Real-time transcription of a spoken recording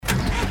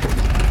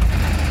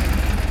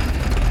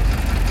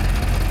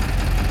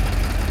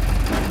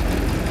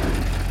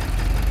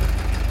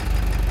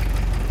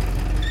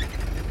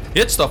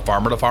It's the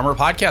Farmer to Farmer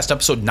podcast,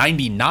 episode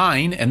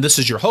 99, and this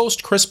is your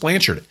host, Chris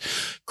Blanchard.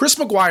 Chris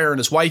McGuire and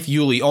his wife,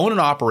 Yulie, own and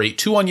operate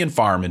Two Onion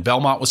Farm in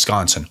Belmont,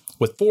 Wisconsin.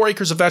 With 4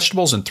 acres of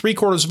vegetables and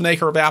 3/4 of an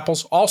acre of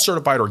apples, all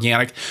certified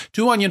organic,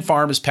 Two Onion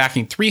Farm is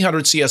packing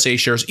 300 CSA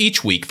shares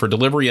each week for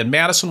delivery in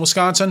Madison,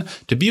 Wisconsin,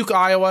 Dubuque,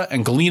 Iowa,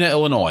 and Galena,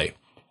 Illinois.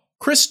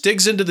 Chris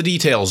digs into the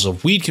details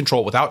of weed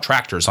control without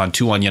tractors on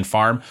Two Onion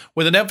Farm,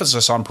 with an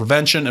emphasis on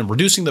prevention and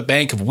reducing the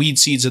bank of weed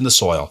seeds in the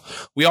soil.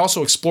 We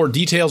also explore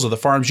details of the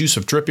farm's use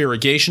of drip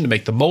irrigation to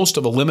make the most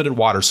of a limited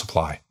water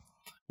supply.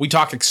 We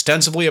talk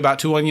extensively about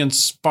Two Onion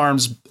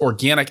Farm's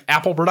organic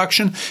apple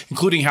production,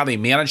 including how they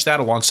manage that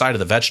alongside of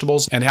the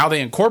vegetables and how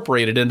they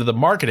incorporate it into the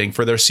marketing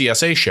for their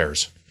CSA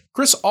shares.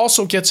 Chris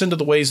also gets into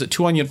the ways that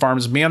Two Onion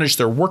Farms manage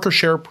their worker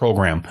share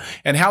program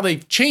and how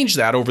they've changed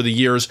that over the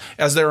years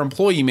as their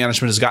employee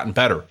management has gotten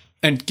better.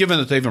 And given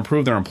that they've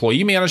improved their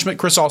employee management,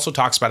 Chris also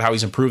talks about how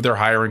he's improved their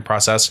hiring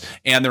process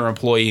and their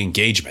employee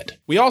engagement.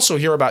 We also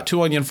hear about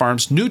Two Onion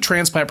Farm's new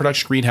transplant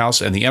production greenhouse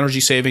and the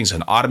energy savings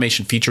and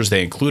automation features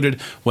they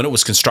included when it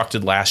was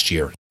constructed last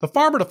year. The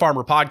Farmer to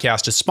Farmer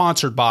podcast is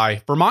sponsored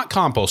by Vermont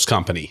Compost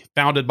Company,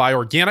 founded by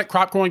organic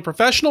crop growing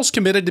professionals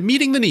committed to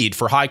meeting the need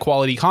for high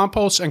quality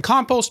compost and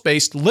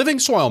compost-based living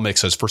soil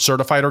mixes for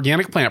certified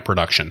organic plant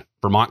production.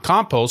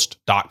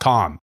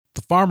 VermontCompost.com.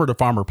 The Farmer to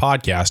Farmer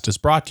podcast is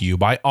brought to you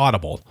by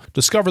Audible.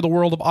 Discover the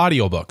world of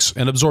audiobooks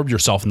and absorb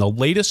yourself in the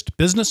latest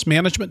business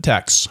management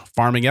texts,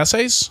 farming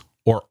essays,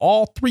 or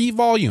all 3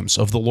 volumes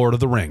of The Lord of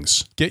the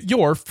Rings. Get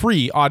your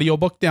free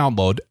audiobook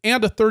download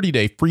and a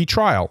 30-day free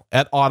trial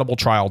at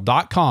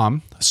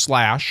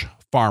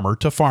audibletrial.com/farmer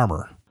to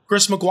farmer.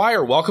 Chris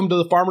McGuire, welcome to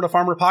the Farmer to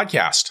Farmer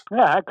podcast.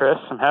 Yeah, hi, Chris.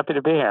 I'm happy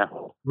to be here.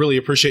 Really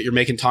appreciate your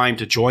making time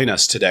to join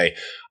us today.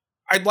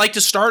 I'd like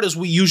to start, as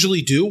we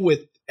usually do,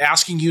 with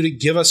asking you to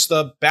give us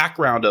the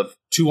background of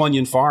Two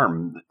Onion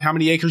Farm. How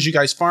many acres you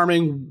guys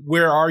farming?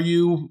 Where are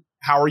you?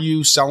 How are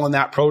you selling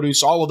that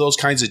produce? All of those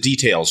kinds of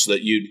details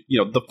that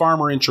the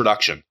farmer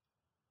introduction.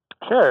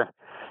 Sure.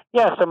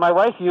 Yeah, so my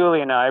wife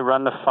Yulie and I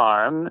run the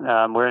farm.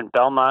 We're in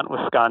Belmont,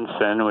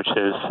 Wisconsin, which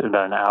is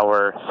about an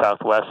hour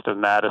southwest of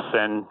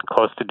Madison,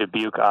 close to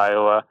Dubuque,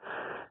 Iowa.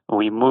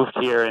 We moved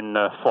here in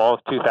the fall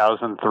of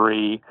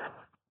 2003.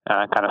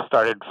 Kind of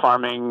started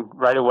farming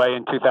right away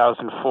in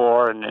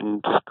 2004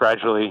 and just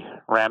gradually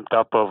ramped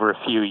up over a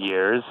few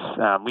years.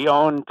 We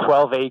own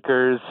 12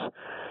 acres.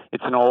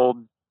 It's an old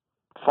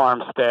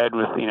farmstead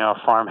with, a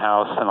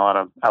farmhouse and a lot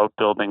of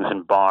outbuildings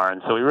and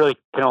barns. So we really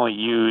can only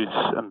use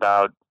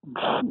about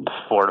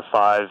 4 to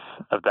 5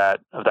 of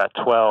that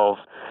 12.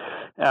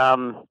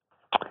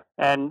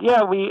 And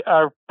yeah, we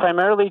are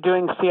primarily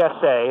doing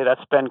CSA.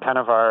 That's been kind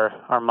of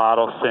our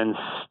model since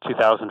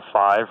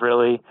 2005,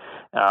 really.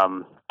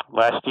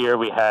 Last year,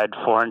 we had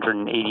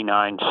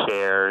 489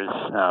 shares.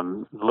 A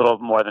little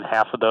more than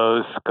half of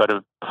those go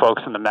to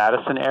folks in the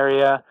Madison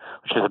area,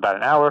 which is about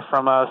an hour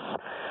from us.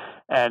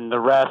 And the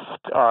rest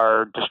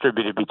are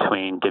distributed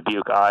between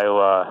Dubuque,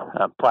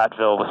 Iowa,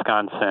 Platteville,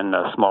 Wisconsin,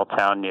 a small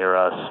town near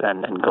us,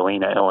 and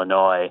Galena,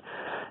 Illinois.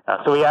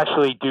 So we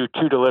actually do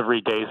 2 delivery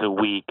days a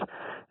week.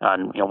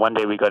 One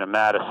day we go to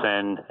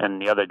Madison,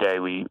 and the other day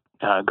we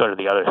go to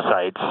the other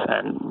sites,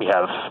 and we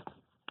have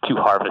 2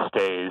 harvest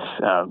days,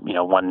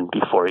 one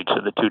before each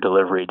of the 2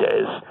 delivery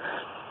days.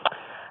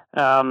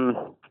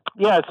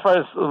 As far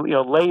as,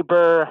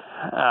 labor,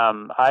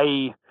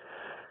 I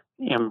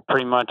am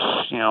pretty much,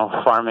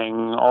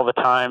 farming all the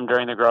time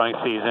during the growing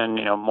season,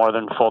 more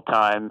than full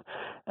time.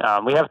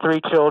 We have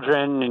 3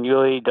 children, and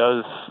Yulie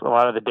does a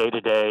lot of the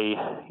day-to-day,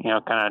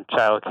 kind of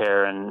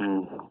childcare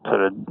and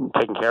sort of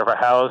taking care of our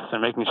house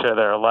and making sure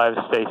that our lives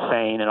stay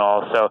sane and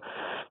all. So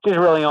she's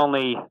really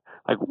only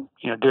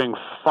doing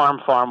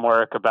farm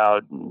work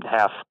about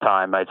half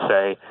time, I'd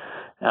say.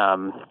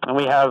 And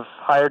we have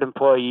hired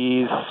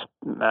employees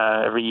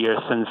every year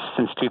since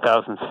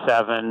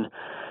 2007.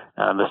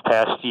 This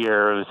past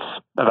year, it was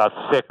about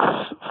 6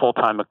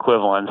 full-time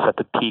equivalents at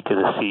the peak of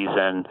the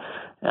season,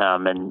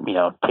 and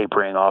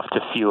tapering off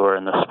to fewer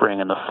in the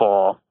spring and the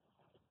fall.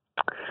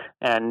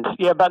 And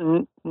about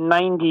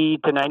 90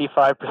 to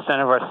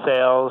 95% of our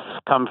sales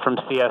come from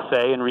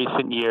CSA in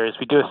recent years.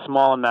 We do a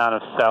small amount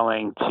of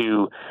selling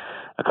to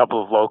a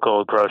couple of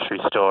local grocery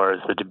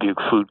stores, the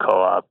Dubuque Food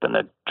Co-op and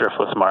the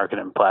Driftless Market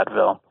in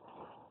Platteville.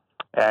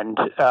 And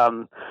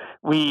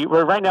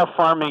we're right now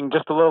farming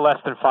just a little less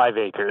than 5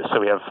 acres. So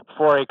we have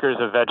 4 acres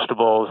of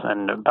vegetables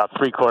and about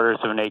 3/4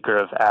 of an acre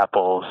of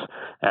apples,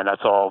 and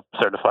that's all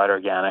certified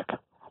organic.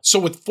 So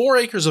with 4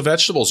 acres of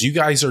vegetables, you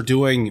guys are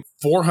doing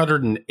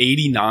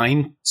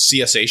 489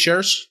 CSA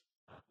shares?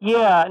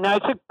 Yeah. Now,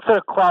 to sort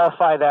of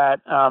qualify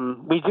that,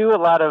 we do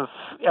a lot of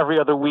every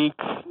other week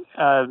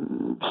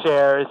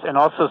shares and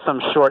also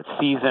some short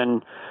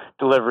season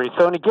delivery.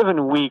 So in a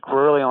given week,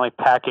 we're really only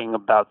packing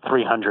about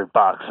 300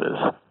 boxes.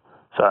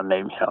 So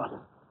maybe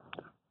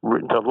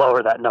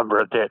lower that number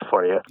a bit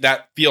for you.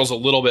 That feels a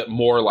little bit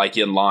more like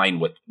in line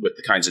with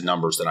the kinds of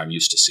numbers that I'm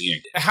used to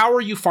seeing. How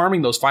are you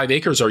farming those 5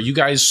 acres? Are you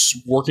guys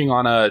working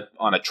on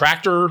a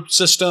tractor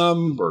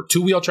system or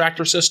 2-wheel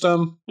tractor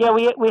system? Yeah,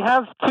 we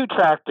have 2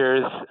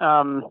 tractors.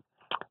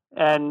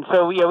 And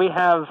so, we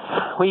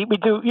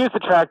do use the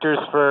tractors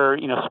for,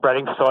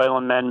 spreading soil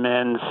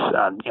amendments,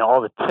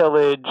 all the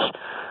tillage,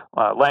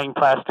 laying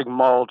plastic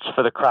mulch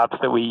for the crops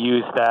that we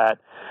use that.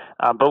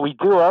 But we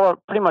do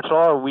pretty much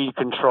all our weed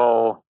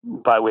control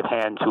with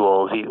hand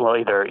tools.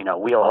 Either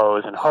wheel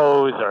hose and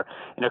hose, or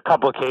in a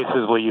couple of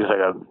cases we'll use like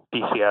a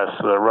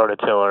BCS with a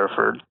rototiller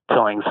for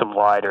tilling some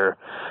wider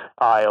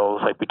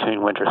aisles, like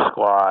between winter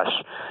squash.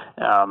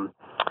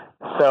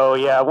 So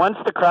yeah, once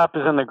the crop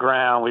is in the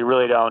ground, we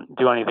really don't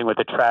do anything with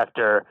the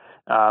tractor.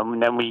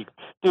 And then we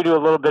do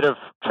a little bit of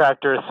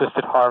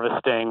tractor-assisted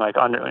harvesting, like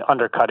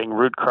undercutting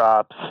root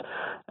crops,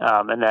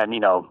 and then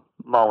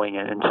mowing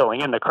and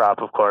tilling in the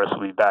crop. Of course,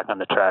 we'll be back on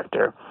the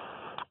tractor.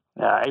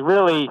 We had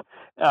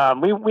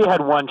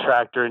 1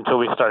 tractor until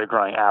we started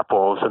growing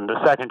apples, and the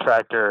second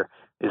tractor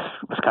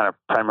was kind of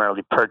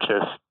primarily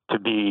purchased to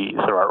be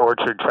sort of our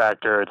orchard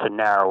tractor. It's a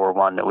narrower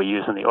one that we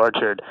use in the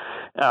orchard,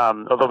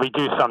 although we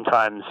do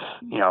sometimes,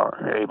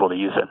 are able to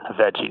use it in the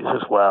veggies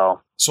as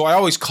well. So I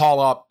always call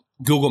up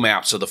Google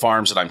Maps of the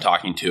farms that I'm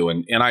talking to,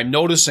 and I'm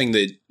noticing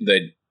that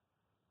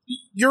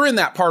you're in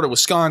that part of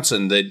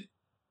Wisconsin that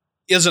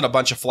isn't a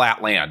bunch of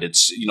flat land.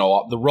 It's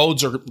the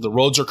roads are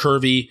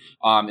curvy.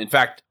 In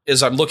fact,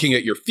 as I'm looking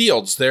at your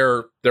fields,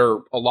 there a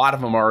lot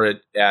of them are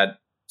at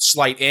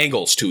slight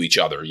angles to each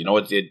other.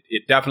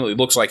 It definitely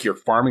looks like you're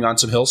farming on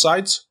some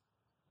hillsides.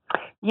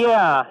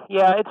 Yeah,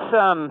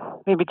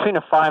 it's maybe between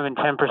a 5 and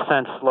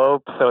 10%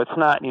 slope, so it's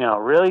not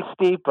really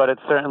steep, but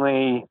it's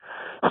certainly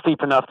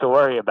steep enough to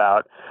worry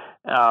about.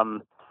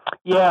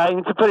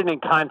 To put it in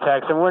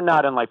context, and we're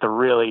not in like the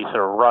really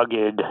sort of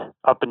rugged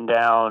up and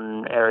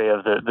down area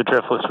of the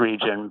driftless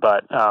region,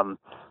 but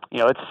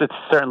it's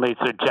certainly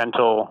a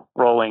gentle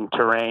rolling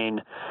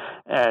terrain,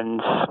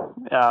 and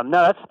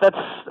that's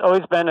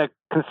always been a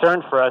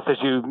concern for us. As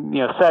you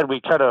said,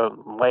 we try to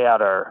lay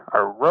out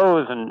our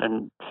rows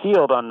and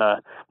field on the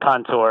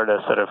contour to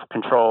sort of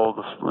control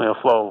the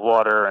flow of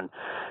water, and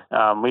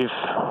we've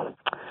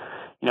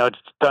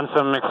done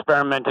some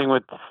experimenting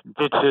with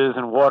ditches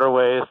and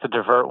waterways to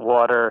divert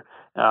water,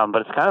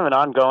 but it's kind of an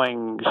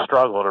ongoing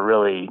struggle to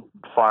really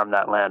farm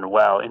that land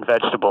well in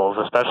vegetables,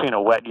 especially in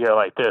a wet year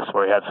like this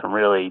where we had some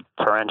really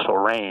torrential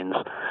rains.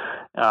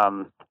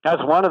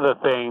 That's one of the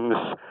things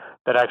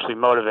that actually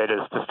motivated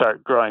us to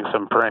start growing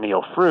some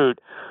perennial fruit,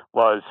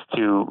 was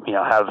to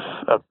have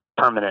a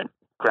permanent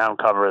ground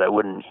cover that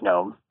wouldn't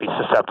be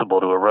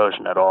susceptible to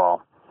erosion at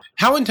all.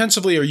 How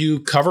intensively are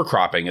you cover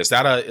cropping? Is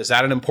that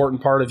an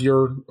important part of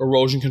your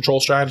erosion control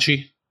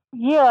strategy?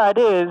 Yeah, it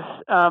is.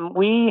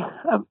 We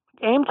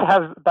aim to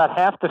have about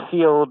half the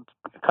field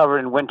covered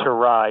in winter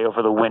rye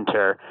over the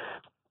winter.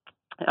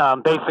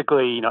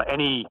 Basically,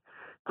 any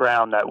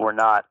ground that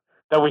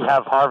we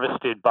have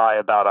harvested by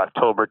about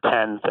October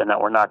 10th, and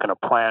that we're not going to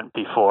plant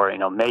before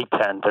May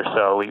 10th or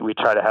so, we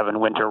try to have in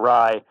winter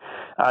rye.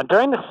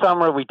 During the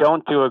summer, we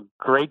don't do a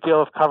great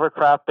deal of cover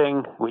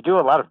cropping. We do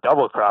a lot of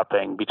double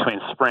cropping between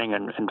spring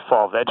and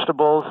fall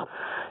vegetables,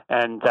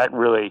 and that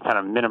really kind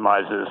of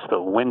minimizes the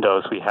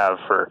windows we have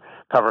for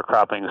cover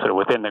cropping sort of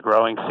within the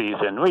growing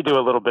season. We do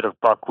a little bit of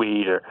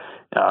buckwheat or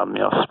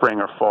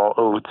spring or fall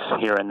oats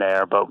here and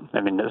there, but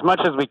as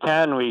much as we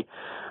can, we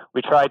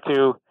try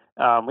to.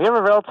 We have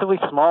a relatively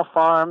small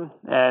farm,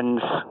 and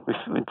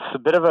it's a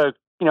bit of a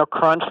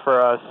crunch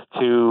for us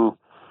to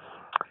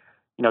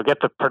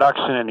get the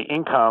production and the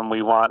income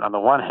we want on the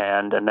one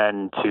hand, and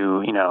then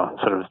to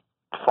sort of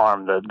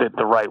farm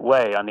the right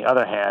way on the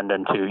other hand,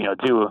 and to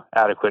do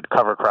adequate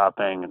cover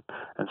cropping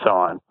and so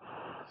on.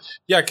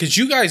 Yeah, because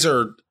you guys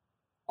are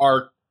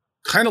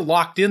kind of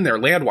locked in there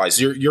land wise.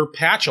 Your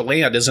patch of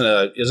land isn't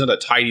a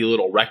tiny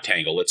little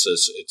rectangle. It's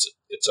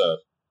a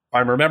if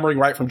I'm remembering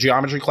right from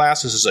geometry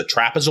class, this is a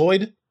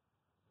trapezoid.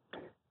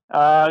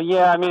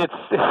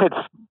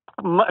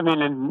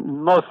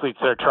 Mostly it's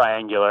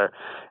triangular.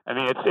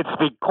 It's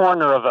the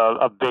corner of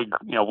a big,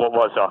 what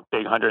was a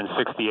big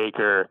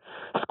 160-acre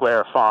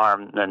square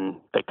farm.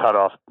 Then they cut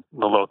off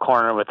the little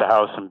corner with the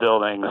house and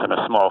buildings and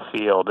a small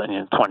field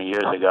 20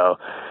 years ago.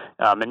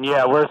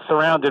 We're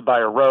surrounded by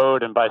a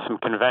road and by some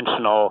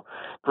conventional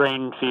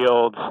grain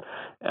fields.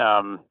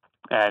 We're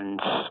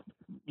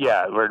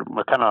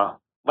kind of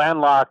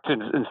landlocked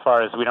as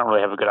far as we don't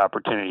really have a good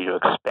opportunity to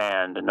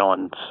expand, and no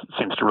one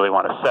seems to really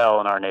want to sell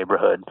in our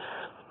neighborhood.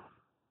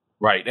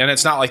 Right, and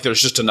it's not like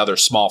there's just another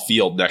small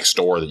field next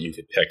door that you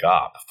could pick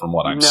up, from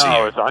what I'm seeing.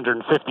 No, it's a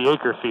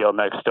 150-acre field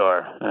next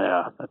door.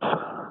 Yeah.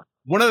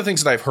 One of the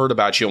things that I've heard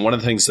about you, and one of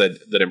the things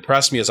that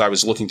impressed me as I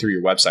was looking through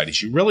your website,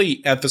 is you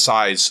really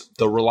emphasize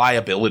the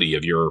reliability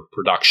of your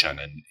production.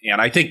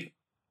 And I think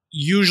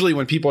usually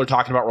when people are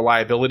talking about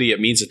reliability, it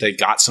means that they've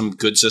got some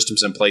good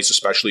systems in place,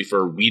 especially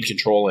for weed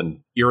control and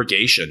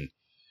irrigation.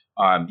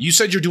 You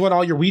said you're doing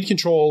all your weed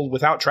control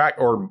without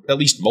or at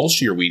least most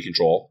of your weed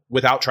control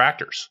without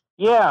tractors.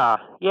 Yeah,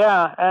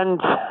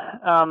 and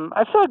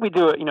I feel like we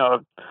do a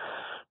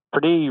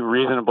pretty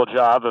reasonable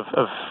job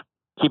of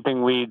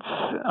keeping weeds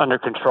under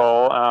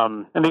control,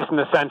 at least in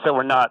the sense that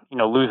we're not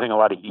losing a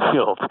lot of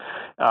yield.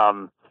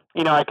 I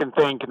can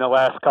think in the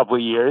last couple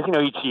of years,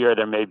 each year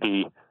there may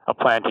be a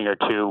planting or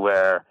two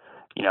where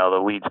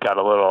the weeds got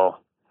a little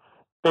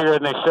bigger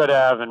than they should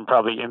have and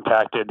probably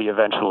impacted the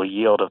eventual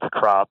yield of the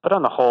crop. But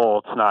on the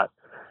whole, it's not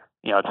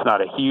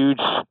a huge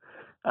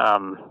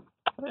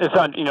it's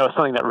not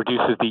something that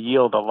reduces the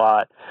yield a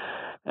lot.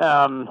 But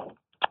I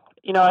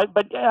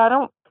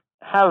don't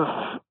have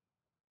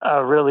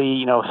a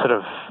really sort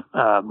of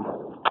a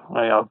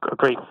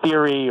great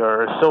theory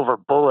or a silver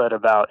bullet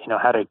about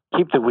how to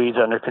keep the weeds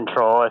under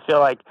control. I feel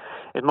like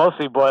it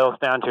mostly boils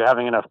down to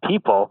having enough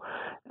people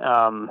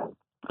on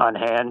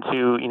hand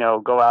to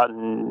go out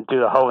and do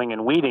the hoeing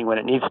and weeding when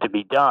it needs to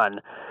be done.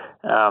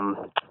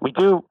 We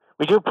do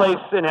place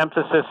an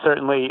emphasis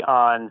certainly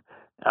on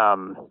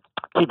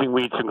keeping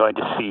weeds from going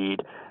to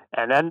seed,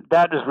 and then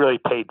that has really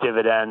paid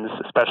dividends,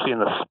 especially in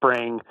the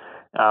spring.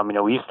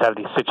 We used to have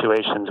these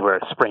situations where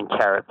spring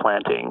carrot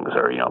plantings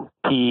or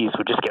peas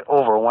would just get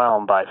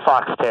overwhelmed by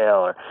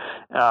foxtail,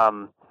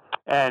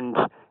 and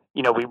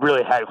we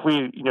really had, if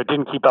we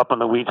didn't keep up on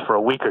the weeds for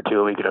a week or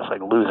two, we could just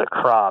lose a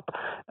crop,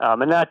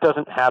 and that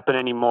doesn't happen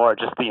anymore.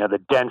 Just the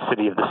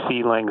density of the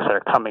seedlings that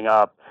are coming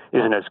up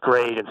isn't as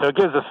great, and so it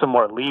gives us some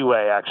more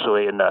leeway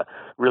actually in the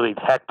really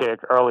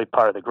hectic early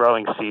part of the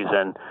growing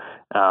season.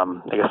 I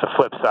guess the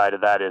flip side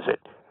of that is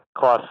it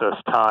costs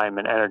us time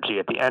and energy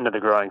at the end of the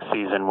growing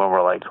season when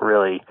we're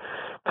really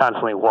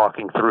constantly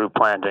walking through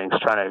plantings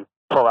trying to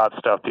pull out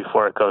stuff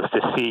before it goes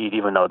to seed,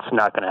 even though it's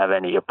not going to have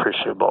any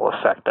appreciable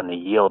effect on the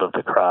yield of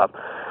the crop.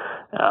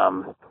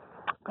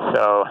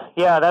 So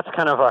yeah, that's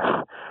kind of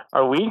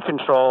our weed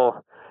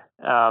control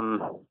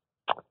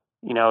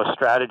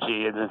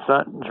strategy. It's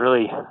not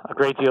really a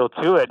great deal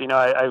to it.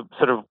 I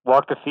sort of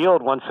walk the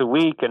field once a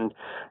week and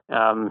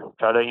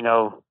try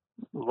to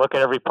look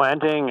at every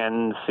planting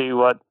and see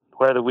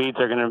where the weeds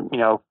are going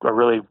to are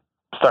really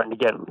starting to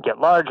get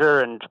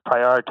larger, and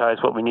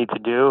prioritize what we need to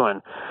do,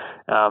 and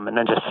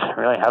then just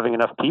really having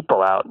enough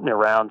people out and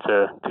around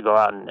to go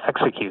out and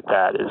execute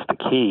that is the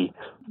key.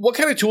 What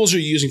kind of tools are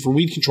you using for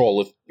weed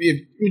control? If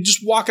you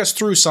just walk us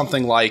through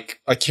something like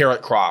a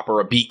carrot crop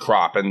or a beet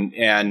crop,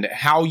 and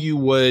how you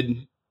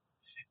would,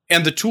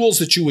 and the tools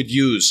that you would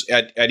use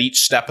at each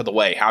step of the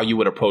way, how you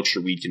would approach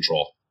your weed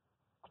control.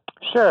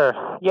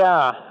 Sure.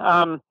 Yeah.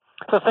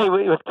 So say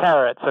with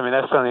carrots,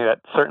 that's something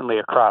that's certainly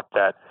a crop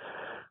that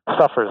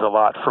suffers a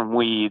lot from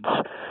weeds.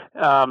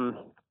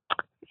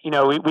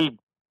 We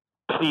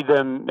seed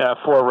them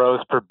 4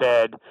 rows per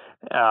bed.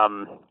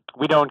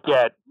 We don't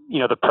get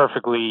the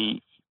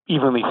perfectly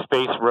evenly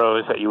spaced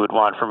rows that you would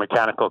want for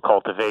mechanical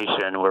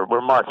cultivation.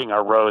 We're marking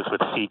our rows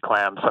with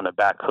C-clamps on the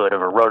back hood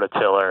of a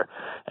rototiller,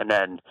 and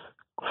then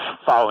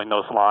following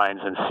those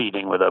lines and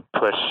seeding with a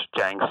push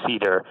jang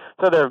seeder.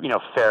 So they're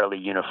fairly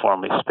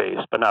uniformly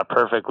spaced, but not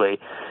perfectly.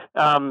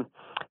 Our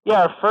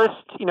first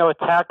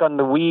attack on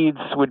the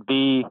weeds would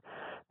be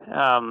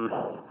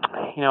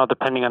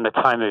depending on the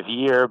time of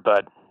year,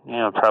 but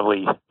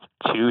probably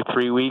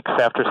 2-3 weeks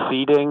after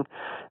seeding,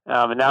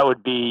 and that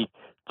would be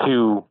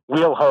to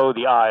wheel hoe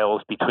the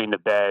aisles between the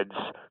beds.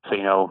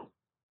 So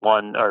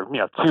one or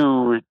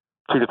 2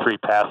 to 3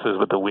 passes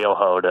with the wheel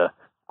hoe to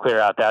clear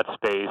out that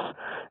space,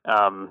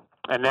 and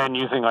then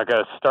using a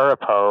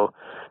stirrup hoe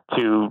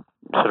to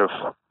sort of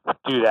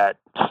do that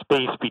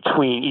space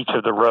between each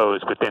of the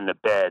rows within the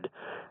bed.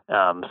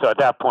 So at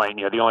that point,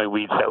 the only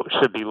weeds that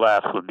should be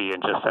left would be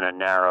in a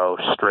narrow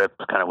strip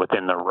kind of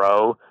within the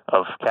row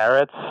of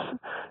carrots.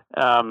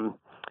 And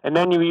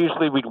then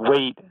we'd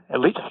wait at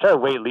least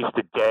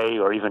a day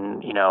or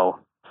even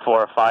 4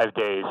 or 5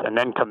 days, and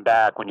then come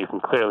back when you can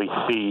clearly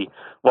see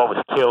what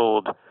was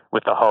killed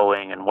with the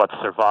hoeing and what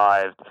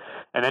survived,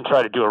 and then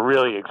try to do a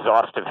really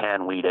exhaustive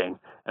hand weeding.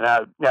 And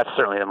that's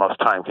certainly the most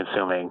time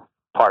consuming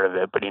part of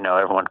it. But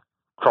everyone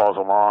crawls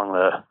along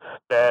the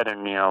bed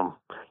and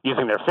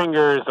using their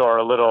fingers or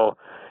a little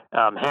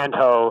hand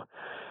hoe,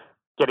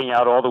 getting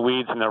out all the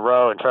weeds in the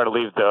row and try to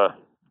leave the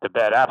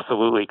bed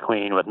absolutely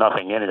clean with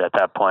nothing in it at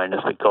that point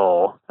is the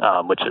goal,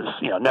 which is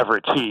never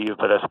achieved,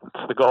 but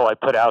that's the goal I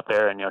put out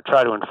there, and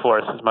try to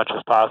enforce as much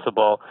as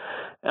possible.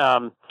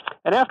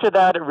 And after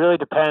that, it really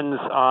depends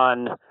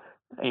on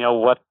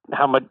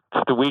how much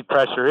the weed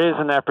pressure is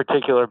in that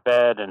particular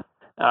bed, and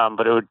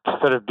but it would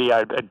sort of be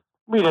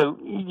we'd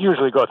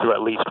usually go through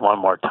at least one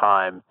more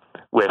time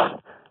with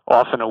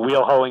often a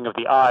wheel hoeing of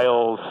the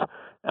aisles,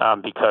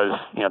 because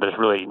there's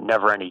really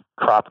never any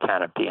crop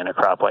canopy in a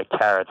crop like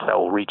carrots that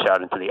will reach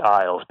out into the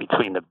aisles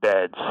between the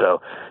beds.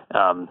 So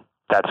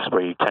that's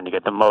where you tend to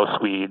get the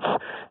most weeds.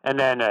 And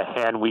then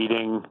hand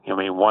weeding,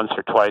 once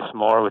or twice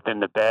more within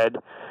the bed.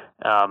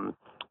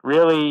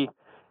 Really,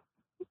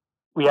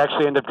 we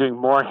actually end up doing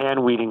more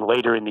hand weeding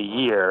later in the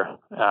year.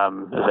 As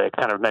I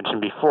kind of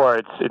mentioned before,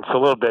 it's a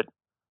little bit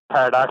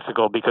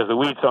paradoxical because the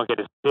weeds don't get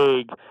as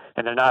big,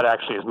 and they're not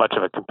actually as much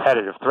of a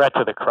competitive threat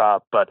to the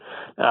crop. But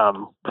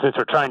since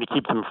we're trying to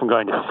keep them from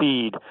going to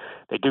seed,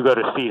 they do go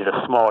to seed at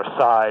a smaller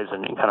size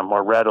and kind of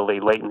more readily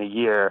late in the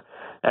year.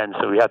 And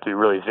so we have to be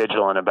really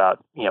vigilant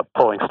about,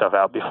 pulling stuff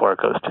out before it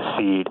goes to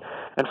seed.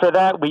 And for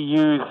that, we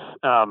use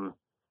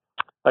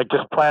like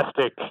just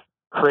plastic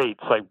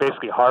crates, like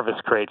basically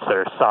harvest crates that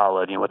are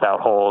solid, without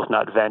holes,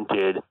 not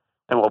vented.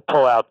 And we'll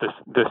pull out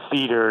the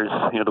seeders,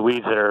 the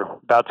weeds that are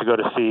about to go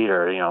to seed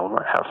or,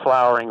 have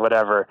flowering,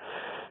 whatever.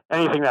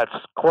 Anything that's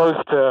close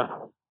to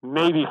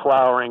maybe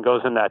flowering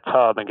goes in that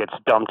tub and gets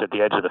dumped at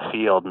the edge of the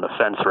field in the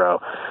fence row,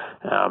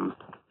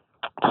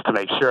 just to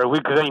make sure.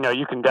 Because,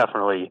 you can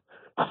definitely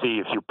see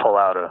if you pull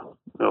out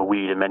a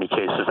weed in many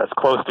cases that's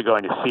close to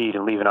going to seed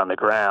and leave it on the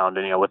ground,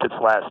 and with its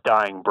last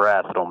dying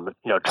breath, it'll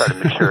try to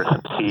make sure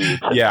some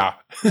seeds. Yeah,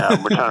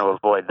 we're trying to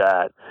avoid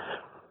that.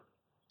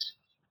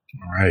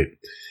 All right,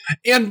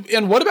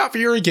 and what about for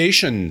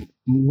irrigation?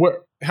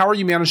 How are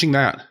you managing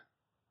that?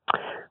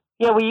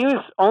 Yeah, we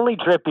use only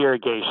drip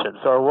irrigation.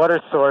 So our water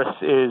source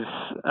is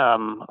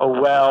a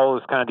well.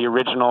 Is kind of the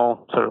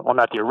original,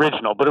 not the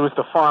original, but it was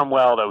the farm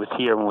well that was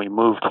here when we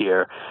moved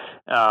here.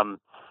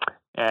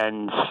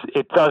 And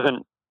it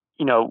doesn't,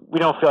 we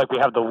don't feel like we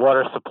have the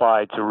water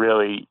supply to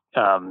really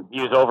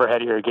use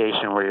overhead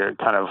irrigation where you're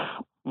kind of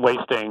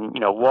wasting,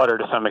 water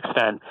to some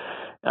extent.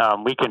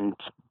 We can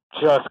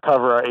just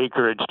cover our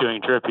acreage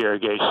doing drip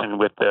irrigation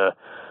with the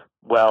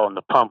well and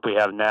the pump we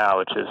have now,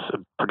 which is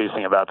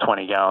producing about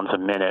 20 gallons a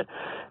minute.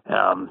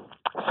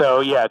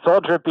 So yeah, it's all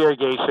drip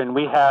irrigation.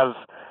 We have,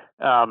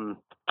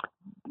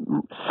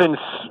 since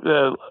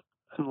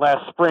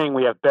last spring,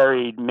 we have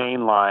buried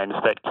main lines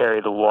that carry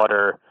the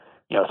water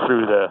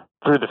through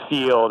the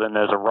field, and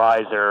there's a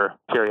riser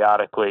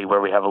periodically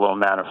where we have a little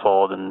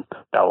manifold, and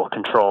that will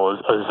control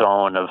a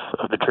zone of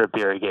the drip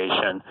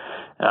irrigation.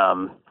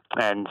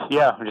 And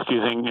yeah, we're just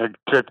using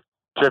drip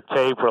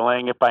tape. We're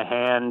laying it by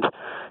hand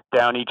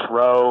down each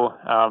row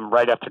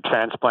right after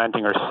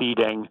transplanting or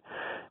seeding,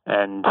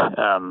 and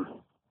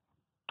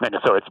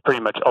so it's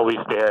pretty much always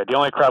there. The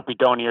only crop we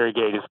don't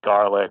irrigate is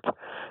garlic,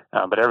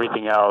 but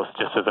everything else,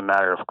 just as a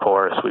matter of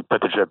course, we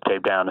put the drip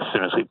tape down as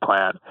soon as we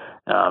plant.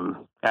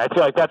 And I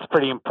feel like that's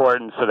pretty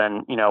important. So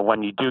then,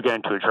 when you do get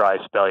into a dry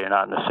spell, you're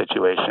not in a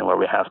situation where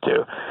we have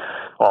to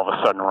all of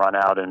a sudden run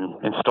out and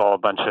install a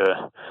bunch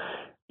of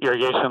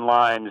irrigation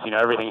lines.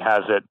 Everything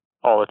has it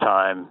all the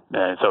time,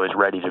 and it's always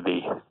ready to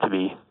be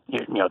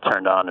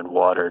turned on and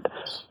watered.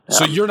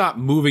 So you're not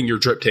moving your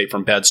drip tape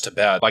from beds to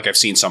bed like I've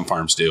seen some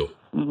farms do?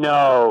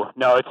 No,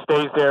 it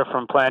stays there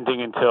from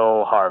planting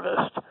until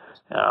harvest.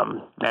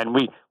 And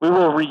we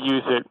will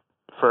reuse it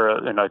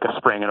for like a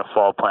spring and a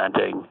fall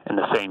planting in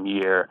the same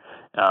year.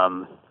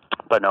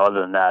 But no,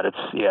 other than that, it's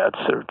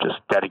sort of just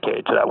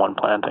dedicated to that one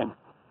planting.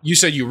 You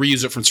said you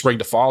reuse it from spring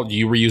to fall. Do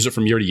you reuse it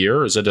from year to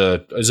year? Is it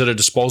a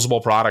disposable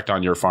product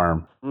on your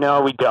farm?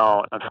 No, we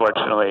don't,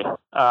 unfortunately.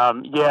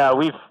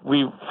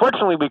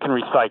 Fortunately we can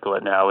recycle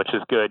it now, which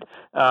is good.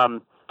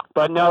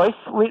 But no,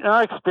 in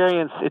our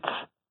experience, it's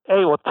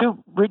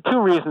two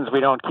reasons we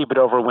don't keep it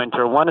over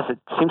winter. One is it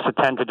seems to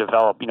tend to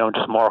develop,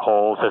 just more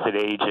holes as it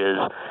ages,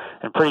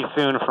 and pretty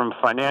soon, from a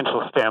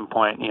financial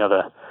standpoint,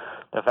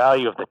 the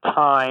value of the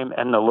time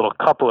and the little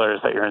couplers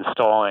that you're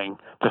installing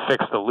to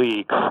fix the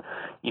leaks,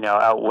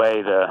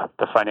 outweigh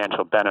the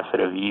financial benefit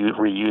of you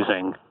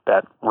reusing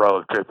that row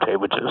of drip tape,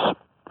 which is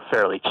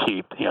fairly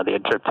cheap, the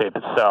drip tape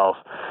itself.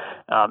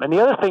 And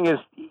the other thing is,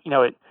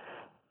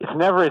 it's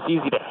never as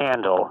easy to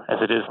handle as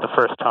it is the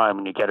first time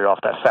when you get it off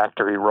that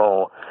factory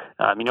roll.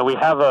 We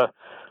have a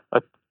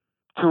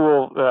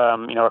tool,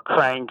 a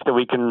crank that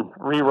we can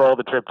re-roll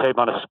the drip tape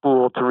on a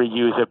spool to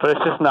reuse it, but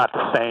it's just not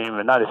the same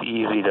and not as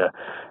easy to,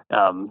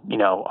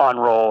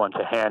 unroll and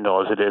to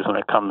handle as it is when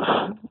it comes,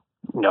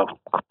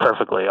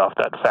 perfectly off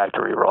that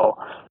factory roll.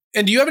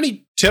 And do you have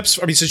any tips?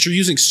 I mean, since you're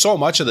using so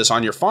much of this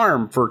on your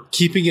farm, for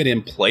keeping it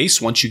in place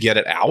once you get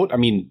it out? I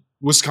mean,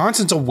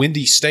 Wisconsin's a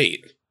windy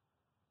state.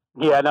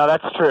 Yeah, no,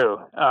 that's true.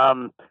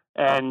 And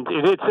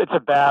it's a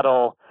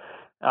battle.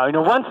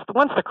 Once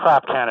the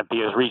crop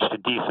canopy has reached a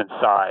decent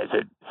size,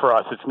 for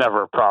us it's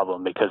never a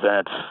problem because then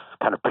it's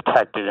kind of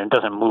protected and it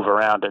doesn't move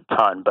around a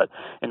ton. But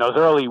in those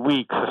early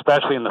weeks,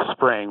 especially in the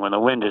spring when the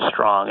wind is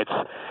strong,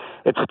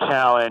 it's a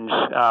challenge.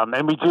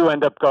 And we do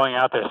end up going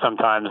out there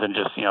sometimes and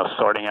just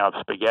sorting out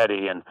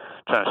spaghetti and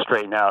trying to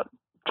straighten out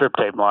drip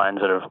tape lines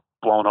that have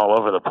blown all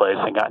over the place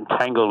and gotten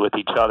tangled with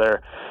each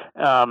other.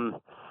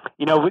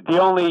 The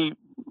only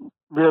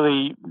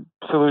really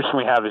solution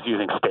we have is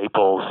using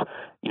staples,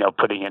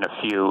 putting in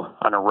a few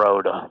on a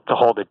row to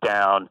hold it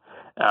down.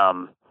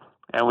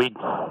 And we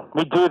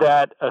do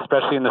that,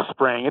 especially in the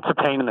spring. It's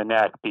a pain in the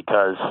neck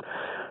because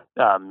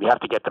you have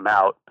to get them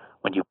out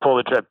when you pull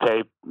the drip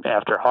tape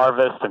after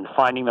harvest, and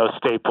finding those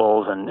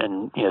staples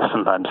and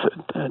sometimes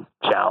a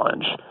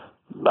challenge.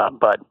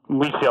 But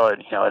we feel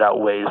it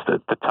outweighs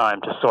the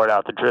time to sort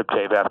out the drip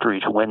tape after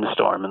each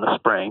windstorm in the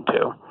spring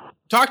too.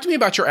 Talk to me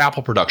about your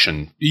apple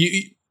production.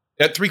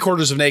 At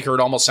 3/4 of an acre, it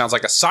almost sounds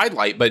like a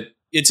sidelight, but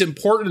it's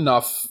important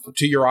enough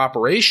to your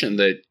operation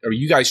that or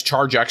you guys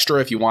charge extra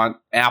if you want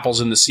apples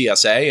in the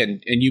CSA,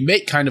 and you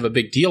make kind of a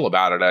big deal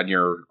about it on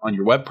your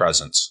web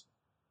presence.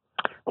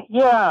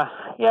 Yeah.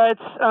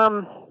 It's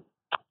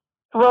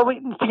well,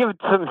 to give it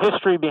some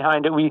history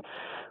behind it, we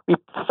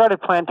started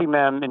planting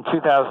them in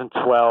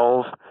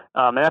 2012,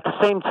 and at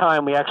the same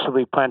time, we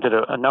actually planted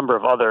a number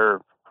of other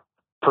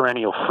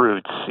perennial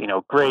fruits,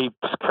 grapes,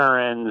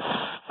 currants,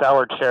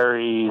 sour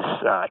cherries,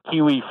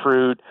 kiwi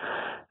fruit,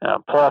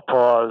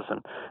 pawpaws,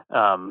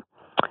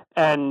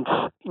 and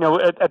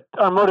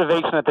our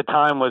motivation at the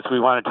time was we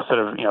wanted to sort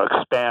of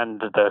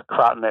expand the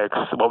crop mix,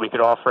 what we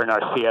could offer in our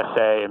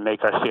CSA, and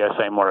make our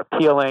CSA more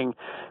appealing.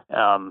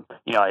 Sort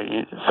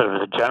of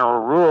as a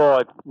general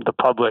rule, the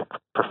public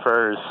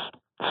prefers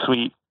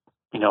sweet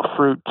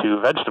fruit to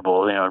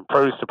vegetables. In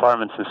produce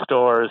departments and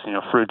stores,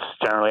 fruits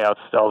generally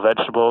outsell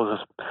vegetables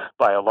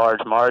by a large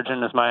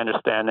margin, is my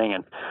understanding,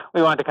 and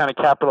we wanted to kind of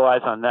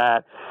capitalize on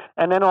that.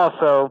 And then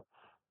also,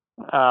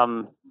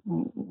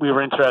 we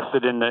were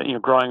interested in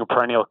growing a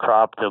perennial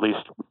crop to at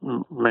least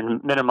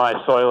minimize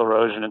soil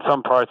erosion in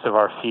some parts of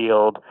our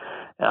field.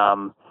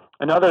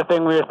 Another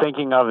thing we were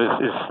thinking of is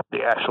the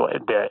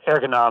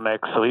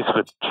ergonomics. At least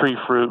with tree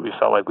fruit, we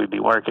felt like we'd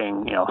be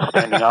working,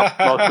 standing up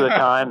most of the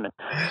time.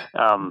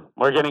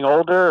 We're getting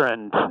older,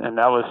 and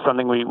that was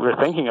something we were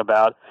thinking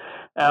about.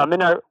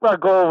 And our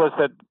goal was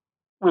that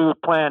we would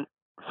plant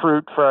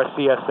fruit for our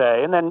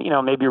CSA, and then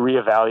maybe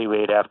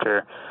reevaluate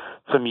after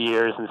some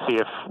years and see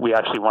if we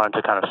actually wanted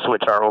to kind of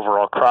switch our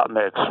overall crop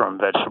mix from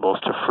vegetables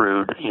to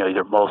fruit,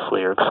 either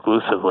mostly or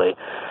exclusively.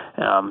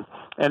 And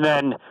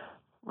then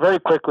very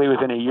quickly,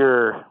 within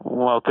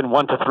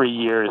 1 to 3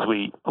 years,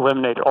 we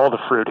eliminated all the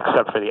fruit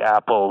except for the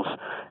apples.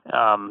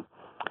 Some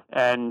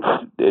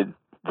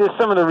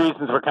of the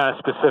reasons were kind of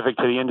specific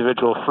to the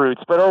individual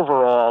fruits, but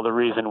overall, the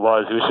reason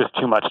was it was just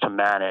too much to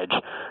manage.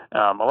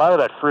 A lot of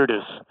that fruit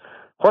is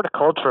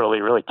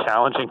horticulturally really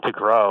challenging to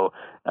grow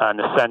in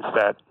the sense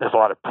that there's a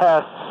lot of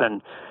pests,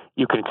 and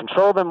you can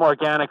control them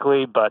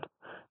organically, but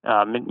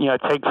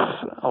it takes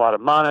a lot of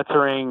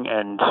monitoring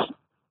and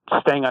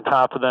staying on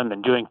top of them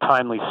and doing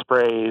timely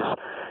sprays,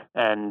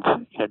 and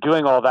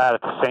doing all that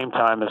at the same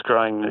time as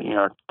growing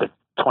the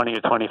 20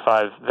 to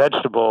 25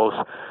 vegetables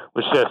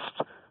was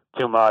just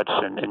too much,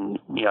 and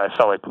I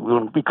felt like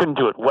we couldn't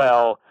do it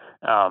well.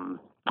 It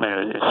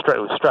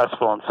was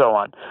stressful and so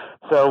on.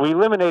 So we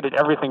eliminated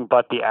everything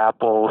but the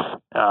apples.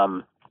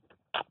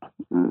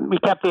 We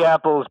kept the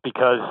apples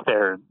because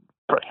they're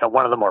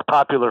one of the more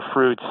popular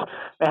fruits.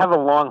 They have a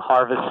long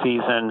harvest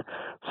season,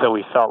 so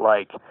we felt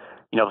like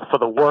for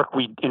the work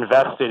we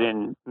invested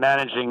in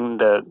managing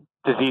the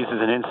diseases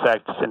and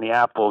insects in the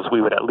apples,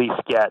 we would at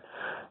least get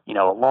a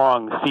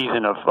long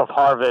season of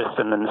harvest,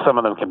 and then some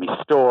of them can be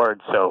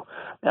stored, so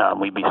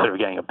we'd be sort of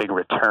getting a big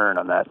return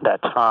on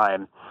that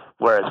time.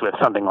 Whereas with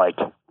something like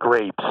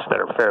grapes that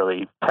are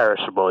fairly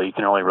perishable, you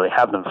can only really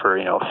have them for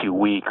a few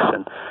weeks,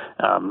 and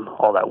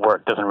all that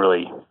work doesn't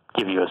really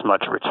give you as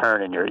much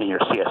return in your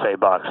CSA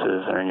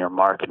boxes or in your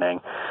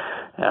marketing.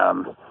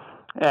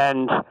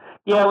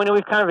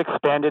 We've kind of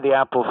expanded the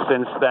apples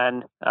since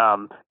then.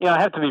 I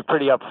have to be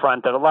pretty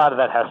upfront that a lot of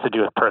that has to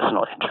do with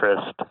personal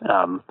interest.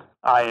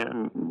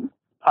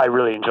 I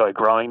really enjoy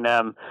growing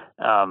them.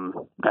 I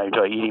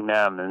enjoy eating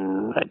them,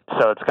 and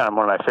so it's kind of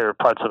one of my favorite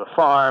parts of the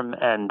farm,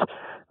 and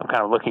I'm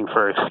kind of looking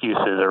for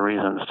excuses or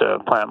reasons to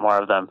plant more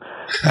of them.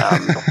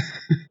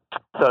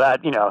 So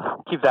that,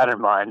 keep that in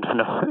mind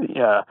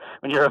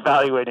when you're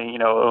evaluating,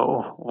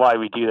 why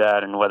we do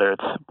that and whether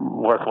it's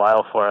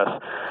worthwhile for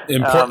us.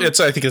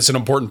 I think it's an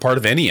important part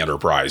of any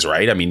enterprise,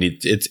 right? I mean,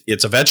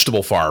 it's a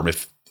vegetable farm.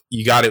 If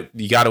you got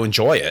to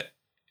enjoy it.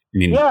 I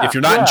mean, if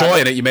you're not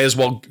enjoying it, you may as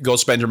well go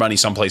spend your money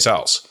someplace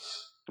else.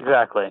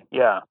 Exactly.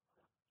 Yeah.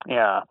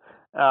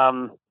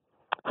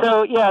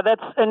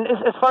 That's, and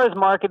as far as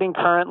marketing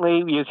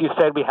currently, as you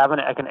said, we have an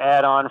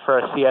add-on for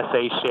a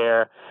CSA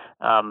share.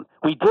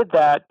 We did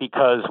that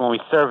because when we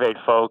surveyed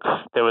folks,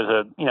 there was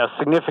a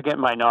significant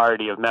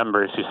minority of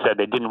members who said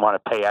they didn't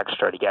want to pay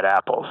extra to get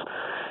apples,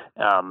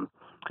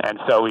 and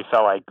so we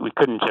felt like we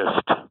couldn't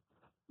just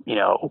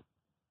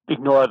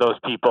ignore those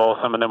people.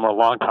 Some of them were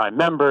longtime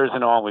members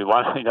and all. We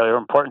wanted, they were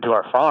important to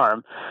our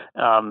farm,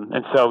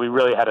 and so we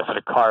really had to sort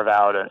of carve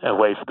out a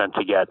way for them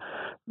to get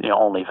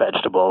only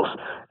vegetables.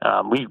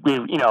 We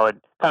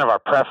kind of our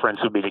preference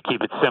would be to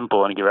keep it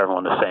simple and give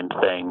everyone the same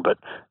thing, but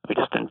we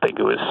just didn't think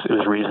it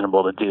was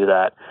reasonable to do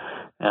that.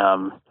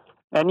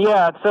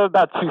 So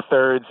about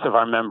 2/3 of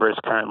our members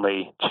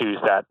currently choose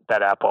that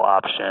apple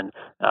option.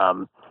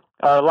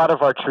 A lot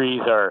of our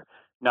trees are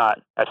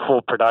not at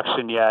full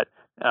production yet,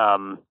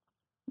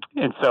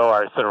 and so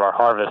our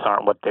harvests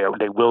aren't what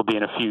they will be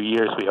in a few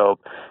years, we hope.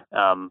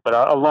 But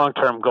our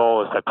long-term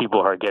goal is that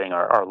people who are getting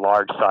our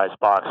large size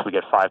box, we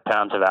get 5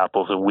 pounds of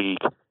apples a week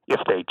if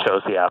they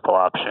chose the apple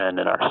option,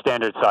 and our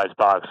standard size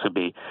box would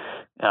be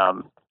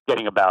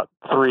getting about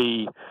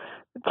 3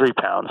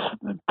 pounds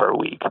per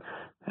week.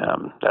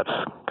 That's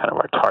kind of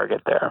our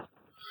target there.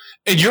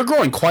 And you're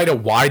growing quite a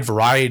wide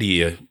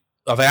variety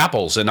of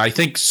apples, and I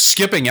think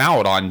skipping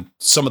out on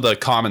some of the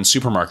common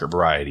supermarket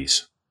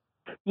varieties.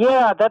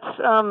 Yeah, that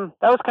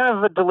was kind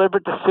of a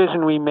deliberate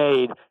decision we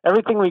made.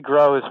 Everything we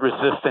grow is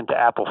resistant to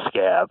apple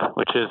scab,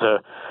 which is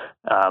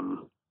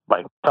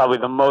like probably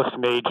the most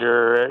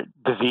major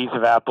disease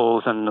of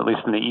apples, and at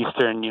least in the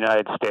eastern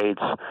United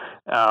States,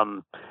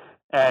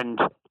 and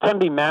can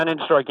be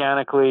managed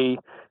organically,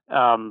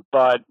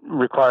 but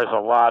requires a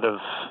lot of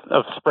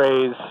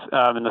sprays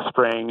in the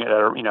spring,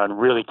 and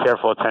really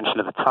careful attention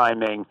to the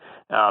timing.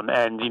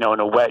 And in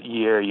a wet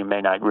year, you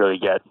may not really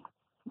get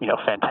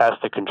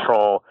fantastic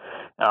control.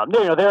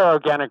 There are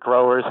organic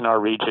growers in our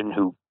region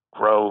who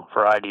grow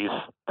varieties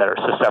that are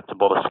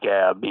susceptible to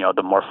scab,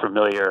 the more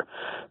familiar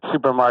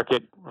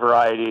supermarket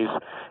varieties.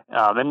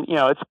 And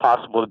it's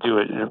possible to do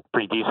a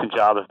pretty decent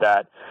job of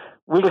that.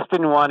 We just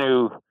didn't want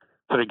to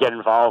sort of get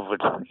involved with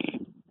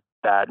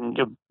that. And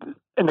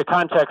in the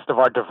context of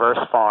our diverse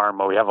farm,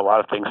 where we have a lot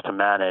of things to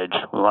manage,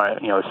 we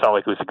felt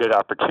like it was a good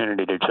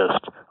opportunity to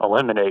just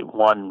eliminate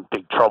one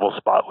big trouble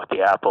spot with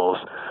the apples.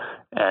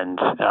 And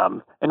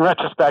in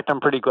retrospect, I'm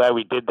pretty glad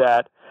we did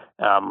that.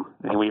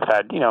 We've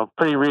had,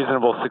 pretty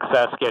reasonable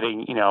success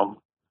getting,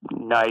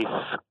 nice,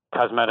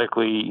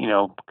 cosmetically,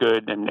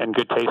 good and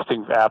good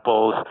tasting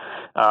apples,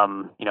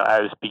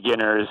 as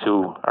beginners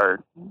who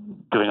are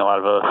doing a lot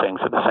of other things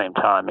at the same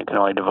time and can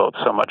only devote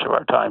so much of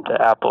our time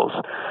to apples.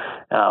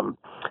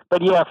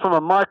 But yeah, from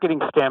a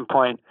marketing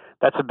standpoint,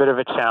 that's a bit of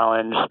a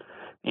challenge.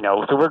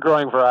 So we're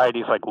growing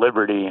varieties like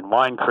Liberty and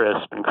Wine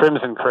Crisp and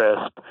Crimson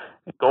Crisp,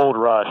 Gold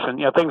Rush, and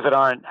things that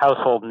aren't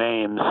household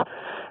names.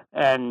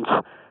 And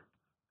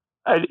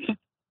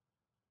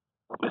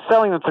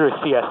selling them through a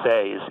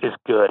CSA is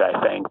good,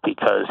 I think,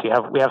 because we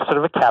have sort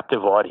of a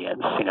captive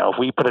audience. If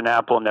we put an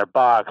apple in their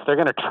box, they're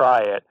going to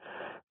try it,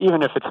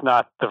 even if it's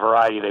not the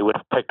variety they would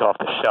have picked off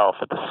the shelf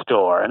at the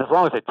store. And as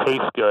long as it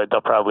tastes good,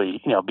 they'll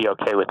probably be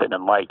okay with it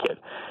and like it.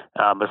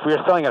 But if we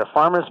were selling at a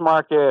farmer's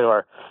market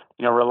or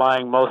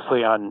relying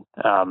mostly on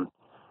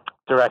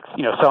direct,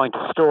 selling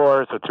to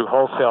stores or through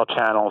wholesale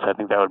channels, I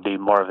think that would be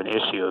more of an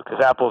issue because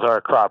apples are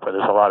a crop where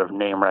there's a lot of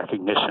name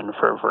recognition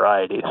for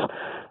varieties.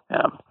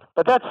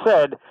 But that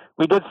said,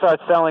 we did start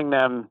selling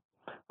them,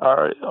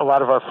 a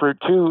lot of our fruit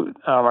to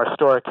our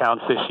store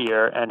accounts this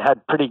year and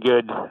had pretty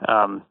good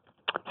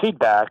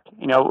feedback.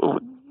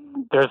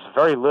 There's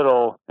very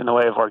little in the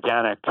way of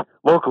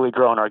locally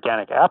grown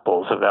organic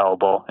apples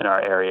available in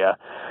our area.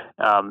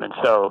 And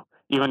so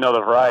even though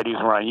the varieties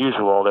were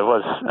unusual, they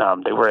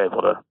were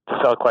able to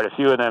sell quite a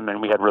few of them,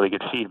 and we had really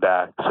good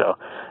feedback. So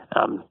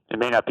it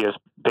may not be as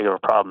big of a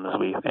problem as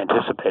we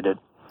anticipated.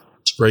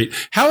 Great.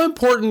 How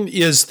important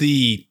is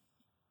the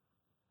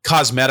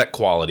cosmetic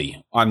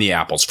quality on the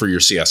apples for your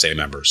CSA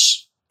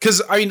members?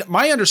 Because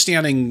my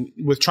understanding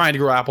with trying to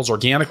grow apples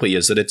organically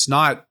is that it's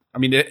not.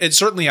 It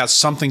certainly has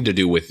something to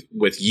do with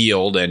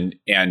yield and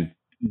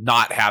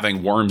not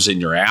having worms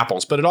in your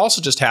apples, but it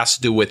also just has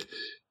to do with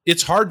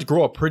it's hard to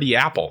grow a pretty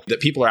apple that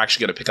people are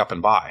actually going to pick up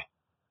and buy.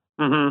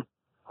 Mm-hmm.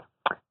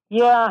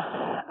 Yeah.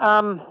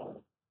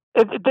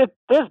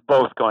 There's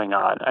both going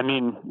on.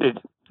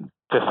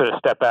 To sort of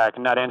step back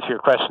and not answer your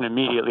question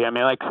immediately,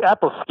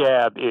 apple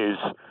scab is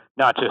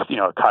not just,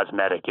 a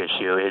cosmetic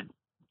issue. It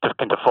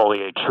can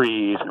defoliate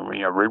trees and,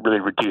 really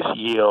reduce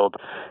yield.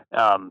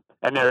 And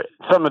there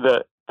some of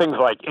the things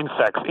like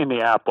insects in the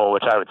apple,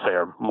 which I would say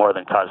are more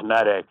than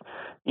cosmetic,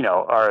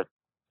 are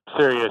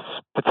serious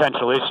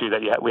potential issue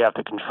that we have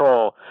to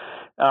control.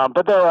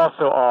 But there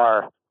also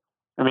are,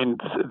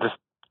 the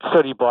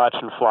sooty blotch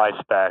and fly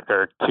speck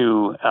are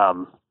two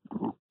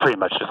pretty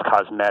much just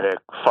cosmetic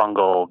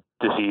fungal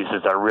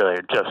diseases that really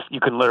just, you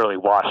can literally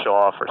wash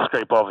off or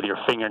scrape off with your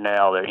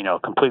fingernail. They're,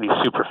 completely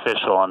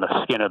superficial on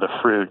the skin of the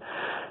fruit.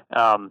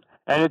 And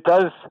it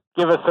does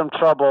give us some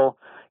trouble.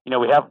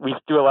 We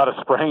do a lot of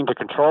spraying to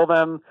control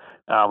them.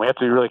 We have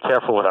to be really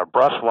careful with our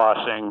brush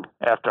washing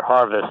after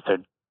harvest to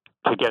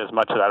get as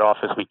much of that off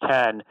as we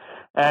can.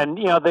 And,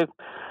 the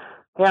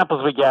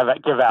apples we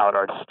give out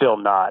are still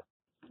not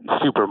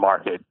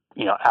supermarket,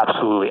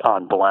 absolutely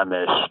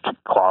unblemished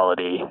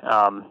quality.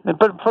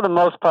 But for the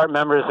most part,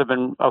 members have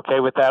been okay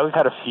with that. We've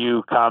had a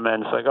few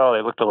comments like, oh,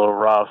 they looked a little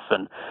rough.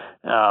 And,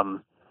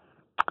 but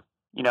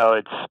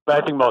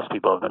I think most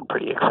people have been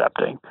pretty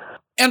accepting.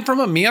 And from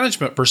a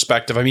management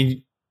perspective,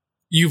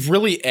 you've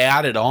really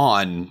added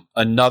on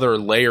another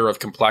layer of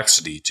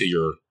complexity to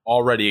your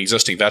already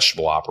existing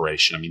vegetable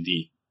operation.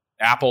 The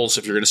apples,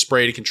 if you're going to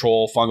spray to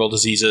control fungal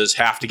diseases,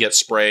 have to get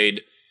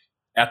sprayed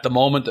at the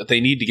moment that they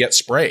need to get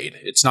sprayed.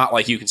 It's not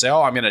like you can say,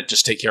 oh, I'm going to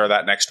just take care of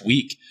that next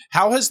week.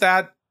 How has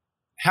that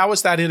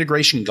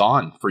integration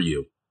gone for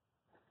you?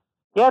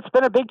 Yeah, it's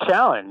been a big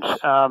challenge.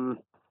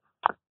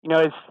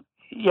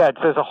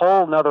 There's a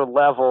whole nother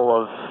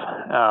level of,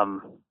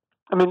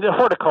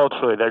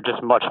 horticulturally, they're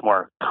just much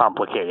more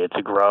complicated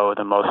to grow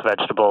than most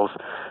vegetables.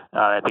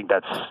 I think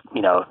that's,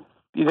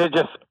 there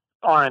just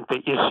aren't the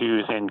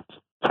issues in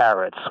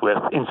carrots with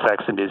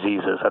insects and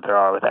diseases that there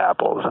are with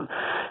apples. And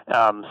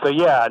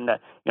and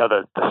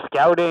the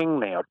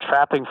scouting,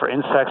 trapping for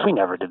insects, we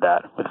never did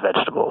that with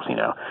vegetables.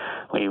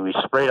 We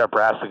sprayed our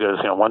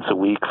brassicas, once a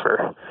week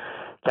for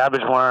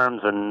cabbage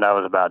worms, and that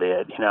was about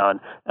it.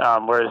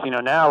 Whereas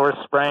now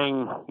we're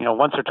spraying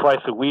once or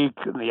twice a week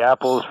the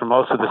apples for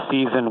most of the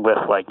season with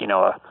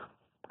a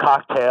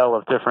cocktail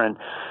of different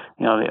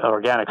the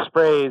organic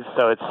sprays.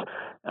 So it's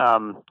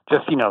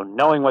just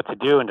knowing what to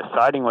do and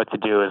deciding what to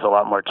do is a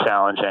lot more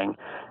challenging.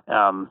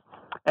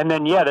 And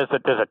then there's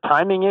a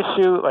timing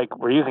issue. Like,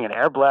 we're using an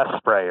air blast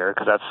sprayer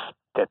because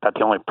that's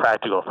the only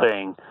practical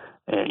thing,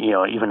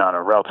 even on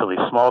a relatively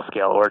small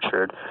scale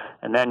orchard.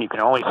 And then you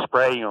can only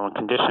spray when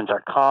conditions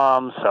are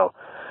calm. So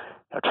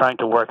trying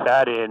to work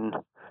that in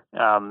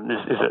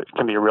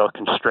can be a real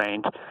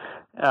constraint.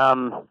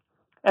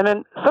 And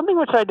then something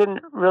which I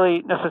didn't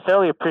really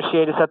necessarily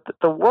appreciate is that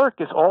the work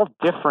is all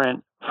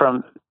different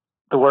from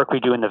the work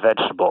we do in the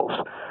vegetables.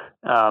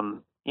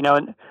 And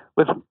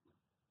with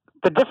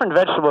the different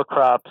vegetable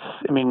crops,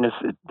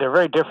 they're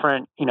very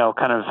different, in terms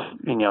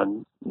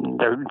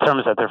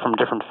that they're from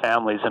different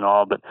families and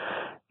all, but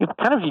you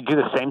do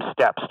the same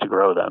steps to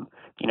grow them.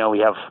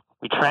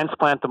 We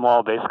transplant them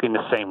all basically in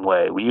the same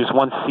way. We use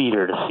one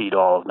seeder to seed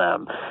all of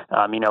them.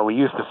 We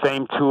use the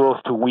same tools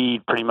to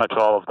weed pretty much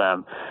all of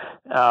them.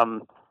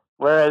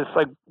 Whereas,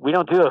 we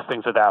don't do those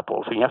things with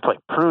apples. So you have to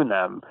prune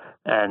them,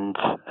 and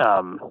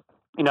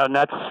and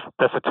that's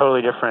a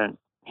totally different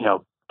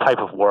type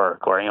of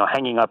work. Or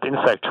hanging up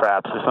insect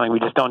traps is something we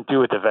just don't do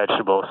with the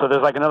vegetables. So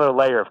there's another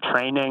layer of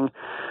training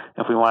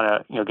if we want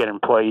to get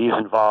employees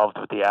involved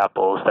with the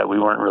apples that we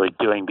weren't really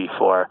doing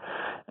before,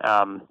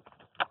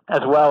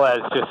 as well as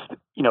just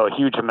a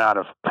huge amount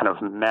of kind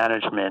of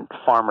management,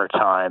 farmer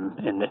time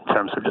in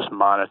terms of just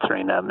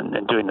monitoring them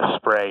and doing the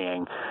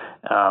spraying.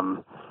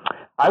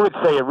 I would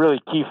say a really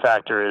key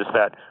factor is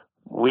that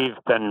we've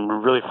been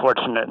really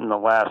fortunate in the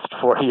last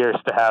 4 years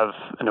to have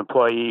an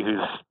employee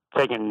who's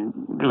sort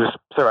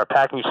of our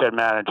packing shed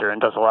manager and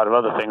does a lot of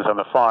other things on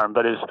the farm,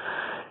 but is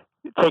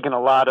taken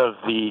a lot of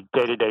the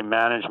day-to-day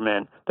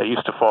management that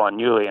used to fall on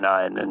Yuli and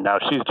I, and now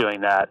she's doing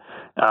that,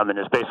 and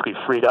has basically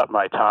freed up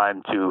my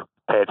time to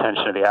pay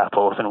attention to the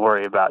apples and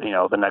worry about,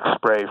 the next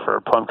spray for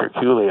plum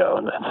curculio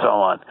and so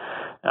on.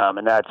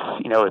 And that's,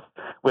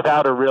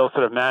 without a real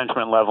sort of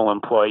management level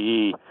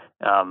employee,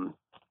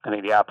 I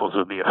think the apples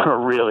would be a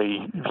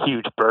really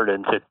huge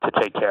burden to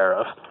take care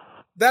of.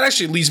 That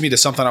actually leads me to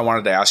something I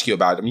wanted to ask you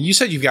about. You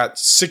said you've got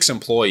 6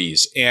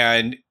 employees,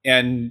 and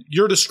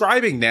you're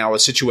describing now a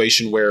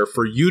situation where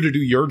for you to do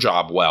your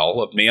job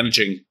well of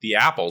managing the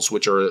apples,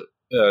 which are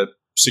a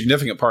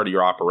significant part of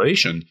your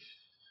operation,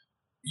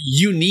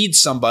 you need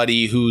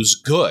somebody who's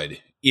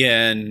good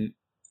in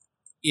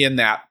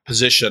that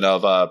position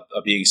of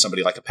being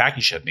somebody like a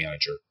packing shed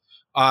manager.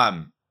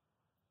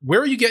 Where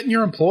are you getting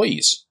your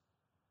employees?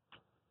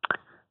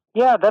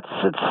 Yeah,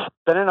 it's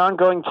been an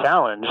ongoing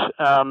challenge.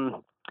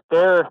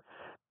 They're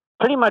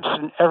pretty much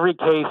in every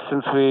case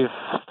since we've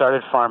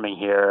started farming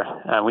here.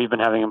 We've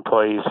been having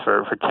employees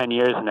for 10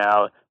 years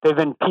now. They've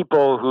been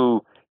people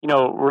who,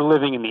 were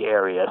living in the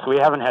area. So we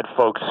haven't had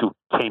folks who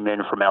came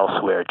in from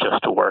elsewhere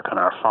just to work on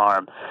our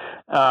farm.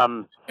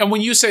 And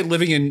when you say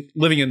living in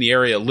the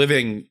area,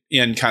 living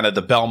in kind of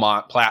the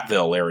Belmont,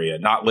 Platteville area,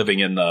 not living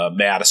in the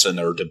Madison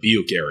or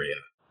Dubuque area.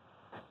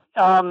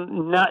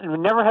 We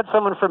never had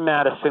someone from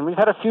Madison. We've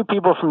had a few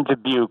people from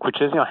Dubuque,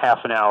 which is, half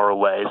an hour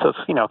away. So it's,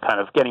 kind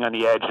of getting on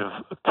the edge of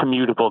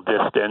commutable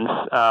distance.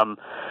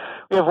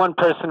 We have one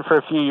person for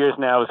a few years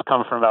now who's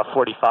come from about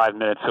 45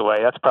 minutes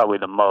away. That's probably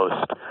the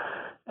most,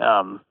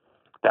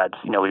 that's,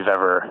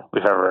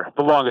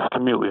 the longest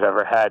commute we've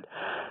ever had.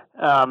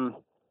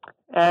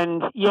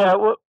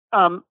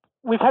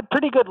 We've had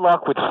pretty good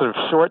luck with sort of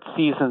short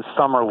season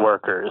summer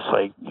workers,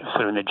 like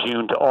sort of in the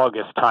June to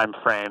August time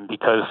frame,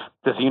 because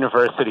there's a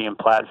university in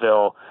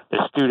Platteville,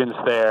 there's students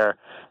there,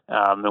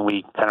 and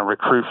we kind of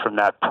recruit from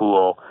that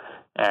pool.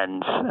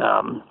 And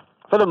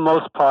for the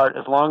most part,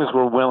 as long as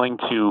we're willing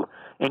to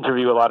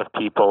interview a lot of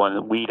people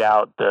and weed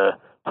out the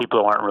people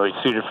who aren't really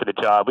suited for the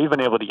job, we've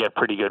been able to get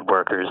pretty good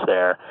workers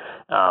there.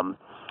 And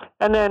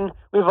then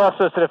we've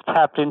also sort of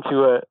tapped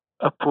into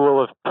a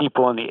pool of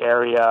people in the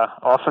area,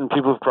 often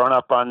people who've grown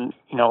up on,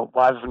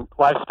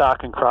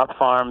 livestock and crop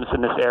farms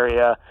in this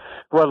area,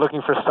 who are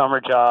looking for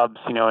summer jobs,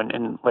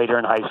 in later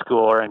in high school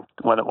or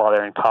while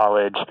they're in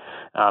college.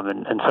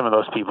 And some of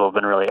those people have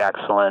been really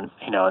excellent,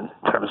 in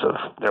terms of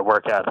their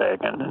work ethic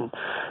and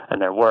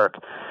their work.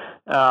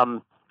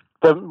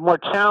 The more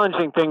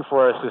challenging thing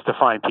for us is to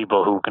find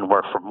people who can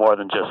work for more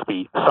than just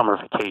the summer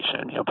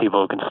vacation,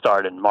 people who can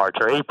start in March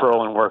or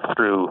April and work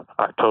through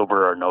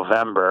October or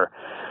November.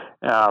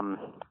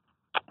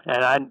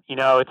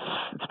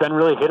 It's been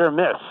really hit or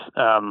miss.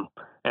 And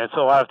it's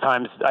a lot of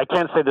times, I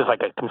can't say there's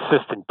like a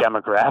consistent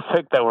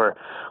demographic that we're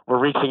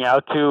reaching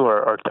out to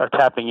or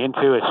tapping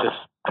into. It's just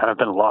kind of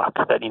been luck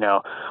that,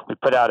 we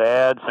put out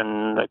ads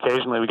and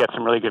occasionally we get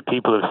some really good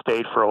people who've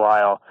stayed for a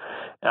while.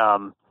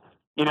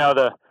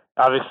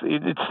 Obviously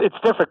it's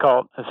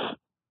difficult.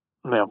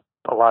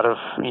 a lot of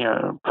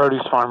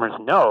produce farmers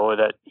know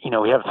that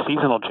we have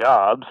seasonal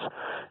jobs,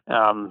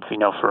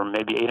 for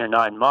maybe 8 or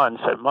 9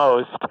 months at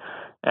most,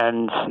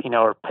 and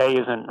our pay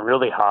isn't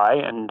really high,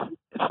 and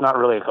it's not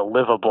really like a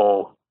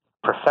livable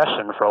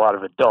profession for a lot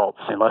of adults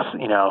unless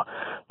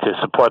to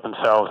support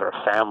themselves or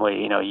a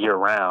family year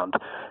round.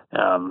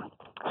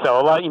 So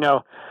a lot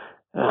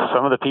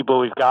some of the people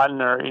we've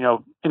gotten are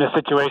in a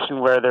situation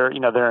where their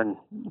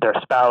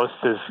spouse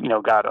has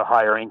got a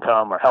higher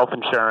income or health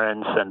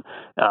insurance, and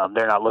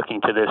they're not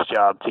looking to this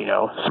job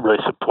to really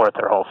support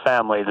their whole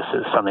family. This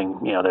is something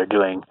they're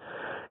doing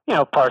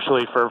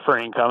partially for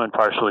income and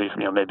partially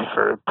maybe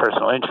for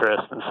personal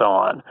interest and so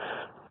on.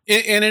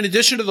 And in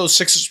addition to those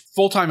 6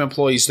 full-time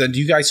employees, then do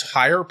you guys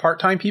hire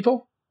part-time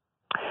people?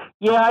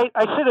 Yeah,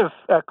 I should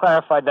have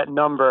clarified that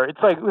number. It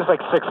was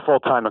like 6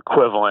 full-time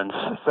equivalents.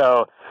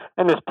 So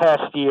in this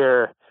past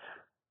year,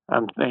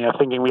 I'm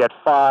thinking we had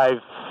 5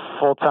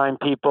 full-time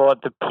people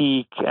at the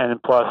peak,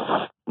 and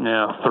plus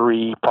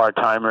 3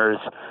 part-timers.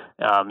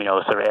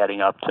 Sort of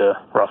adding up to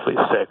roughly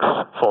 6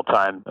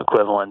 full-time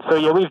equivalents. So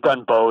yeah, we've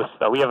done both.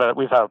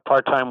 We've a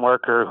part-time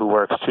worker who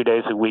works 2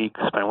 days a week.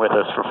 Has been with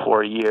us for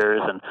 4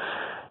 years, and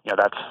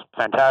that's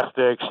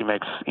fantastic. She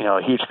makes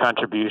a huge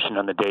contribution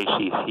on the day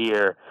she's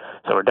here.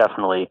 So we're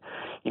definitely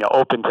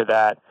open to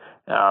that.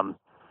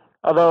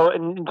 Although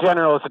in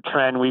general, as a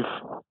trend, we've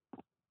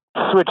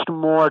switched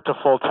more to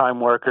full-time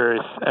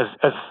workers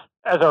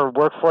as our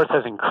workforce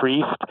has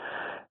increased,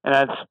 and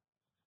that's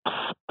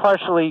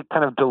partially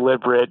kind of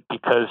deliberate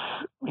because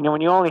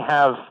when you only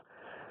have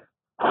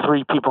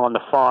 3 people on the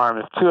farm,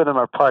 if 2 of them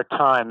are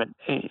part-time,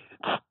 we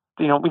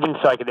didn't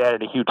feel like it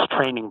added a huge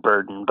training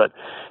burden. But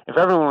if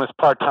everyone was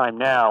part-time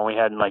now, we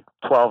had like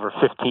 12 or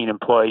 15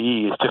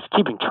 employees, just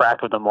keeping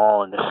track of them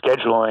all and the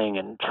scheduling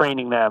and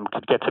training them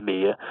could get to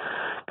be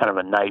kind of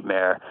a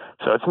nightmare.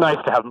 So it's nice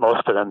to have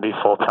most of them be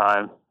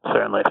full-time,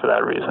 certainly for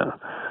that reason.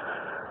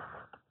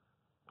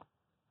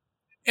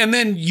 And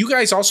then you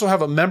guys also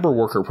have a member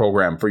worker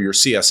program for your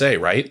CSA,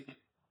 right?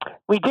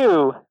 We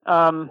do,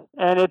 and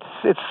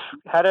it's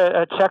had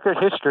a checkered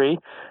history.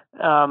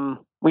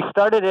 We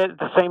started it at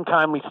the same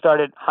time we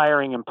started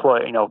hiring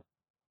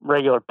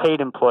regular paid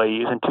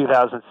employees in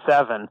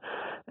 2007,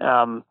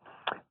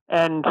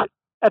 and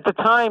at the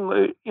time,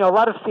 a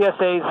lot of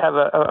CSAs have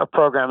a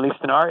program, at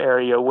least in our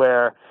area,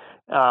 where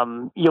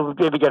you'll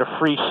maybe get a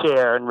free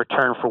share in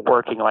return for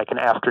working like an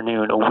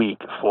afternoon a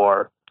week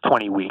for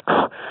 20 weeks.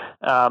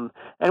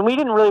 And we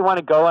didn't really want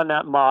to go on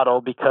that model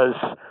because,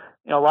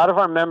 a lot of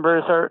our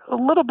members are a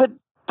little bit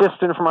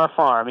distant from our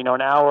farm, an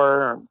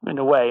hour in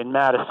a way in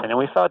Madison. And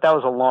we thought that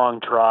was a long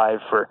drive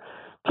for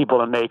people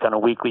to make on a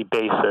weekly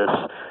basis.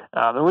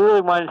 And we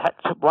really wanted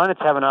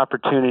to have an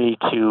opportunity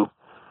to,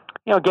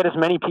 get as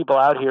many people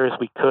out here as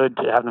we could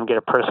to have them get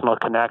a personal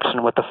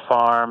connection with the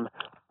farm.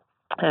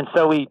 And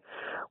so we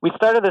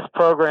started this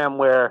program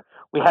where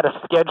we had a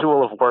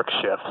schedule of work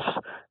shifts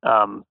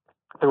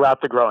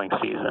throughout the growing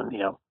season,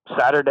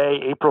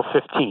 Saturday, April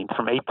 15th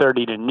from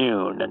 8:30 to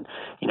noon, and,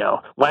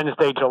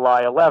 Wednesday,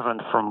 July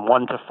 11th from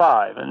 1 to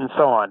 5, and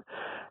so on.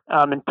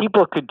 And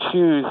people could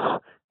choose,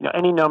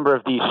 any number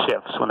of these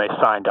shifts when they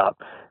signed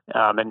up.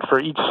 And for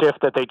each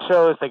shift that they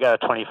chose, they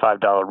got a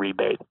 $25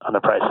 rebate on the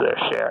price of their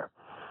share.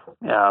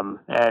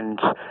 And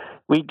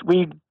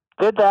we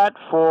did that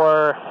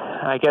for,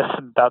 I guess,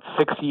 about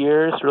 6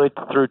 years, really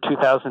through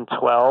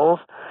 2012.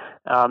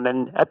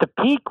 And at the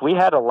peak, we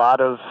had a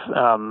lot of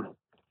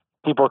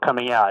people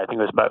coming out. I think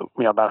it was about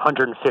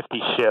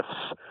 150 shifts.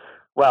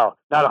 Well,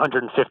 not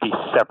 150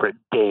 separate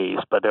days,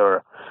 but there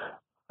were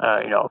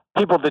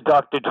people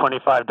deducted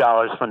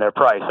 $25 from their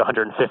price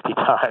 150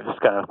 times,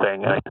 kind of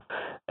thing.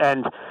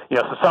 And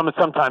so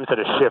sometimes at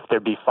a shift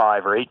there'd be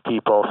 5 or 8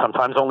 people,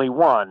 sometimes only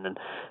 1.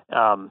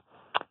 And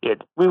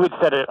we would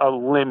set a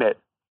limit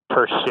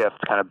per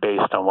shift, kind of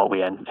based on what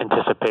we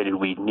anticipated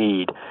we'd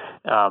need.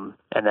 And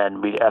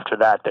then after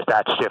that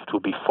shift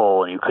would be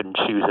full, and you couldn't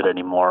choose it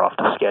anymore off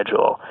the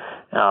schedule.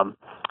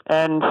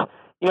 And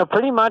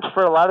pretty much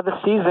for a lot of the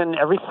season,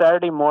 every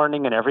Saturday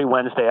morning and every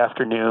Wednesday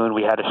afternoon,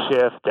 we had a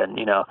shift, and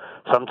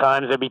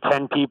sometimes there'd be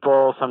 10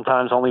 people,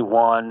 sometimes only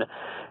 1.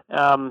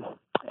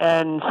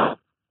 And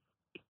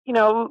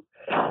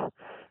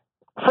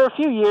for a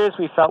few years,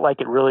 we felt like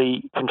it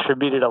really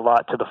contributed a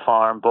lot to the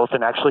farm, both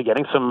in actually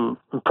getting some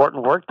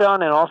important work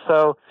done and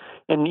also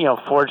in,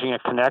 forging a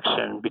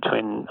connection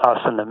between us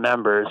and the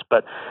members.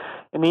 But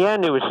in the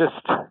end, it was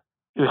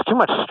too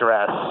much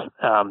stress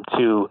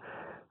to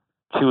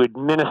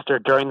administer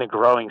during the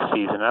growing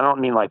season. I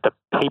don't mean like the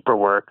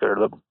paperwork or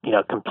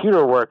the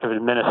computer work of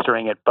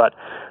administering it, but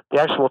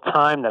the actual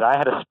time that I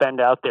had to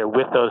spend out there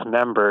with those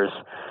members,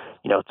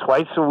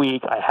 twice a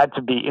week. I had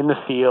to be in the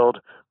field,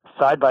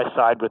 side by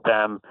side with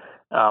them,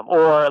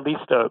 or at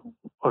least a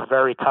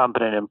very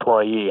competent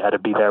employee had to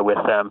be there with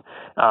them.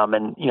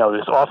 And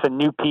there's often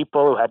new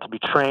people who had to be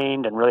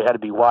trained and really had to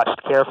be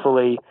watched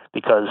carefully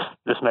because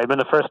this may have been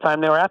the first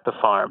time they were at the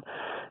farm.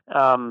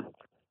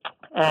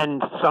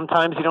 And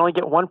sometimes you'd only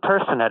get one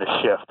person at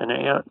a shift, and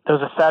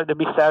there'd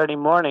be Saturday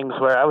mornings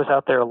where I was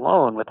out there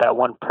alone with that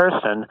one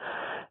person,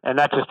 And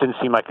that just didn't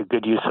seem like a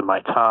good use of my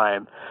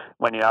time.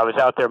 When I was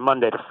out there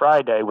Monday to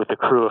Friday with a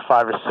crew of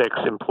 5 or 6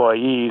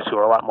 employees who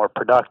are a lot more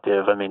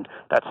productive, I mean,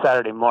 that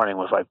Saturday morning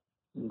was like,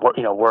 worth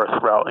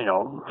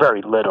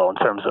very little in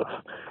terms of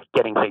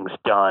getting things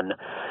done.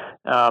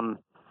 And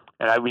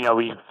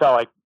we felt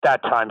like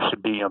that time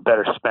should be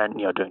better spent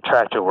doing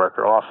tractor work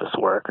or office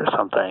work or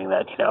something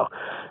that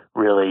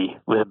really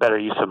was a better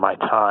use of my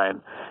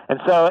time. And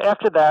so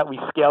after that, we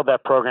scaled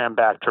that program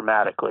back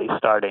dramatically,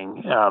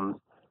 starting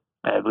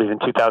I believe in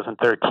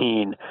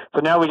 2013.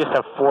 So now we just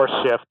have 4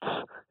 shifts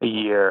a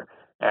year,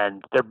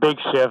 and they're big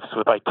shifts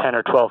with like 10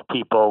 or 12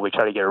 people. We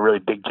try to get a really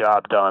big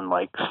job done,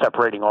 like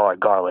separating all our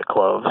garlic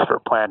cloves for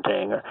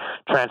planting or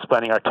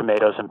transplanting our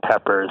tomatoes and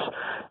peppers.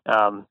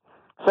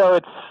 But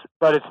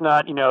it's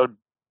not,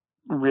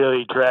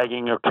 really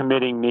dragging or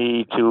committing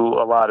me to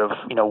a lot of,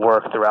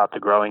 work throughout the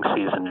growing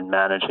season and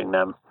managing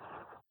them.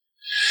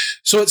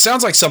 So it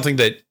sounds like something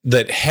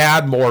that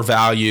had more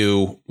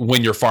value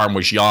when your farm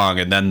was young,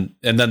 and then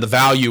the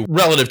value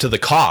relative to the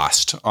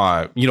cost,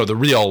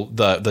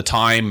 the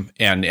time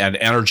and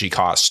energy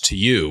costs to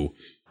you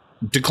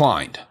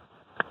declined.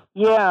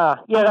 Yeah,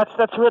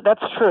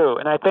 that's true.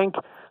 And I think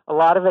a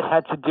lot of it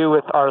had to do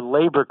with our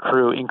labor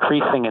crew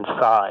increasing in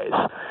size,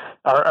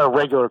 our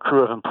regular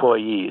crew of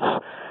employees.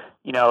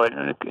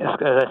 And as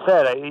I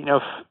said,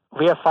 if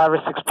we have 5 or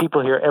 6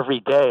 people here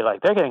every day,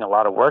 like they're getting a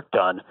lot of work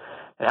done.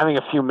 And having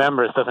a few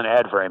members doesn't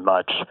add very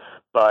much.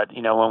 But,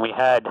 when we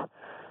had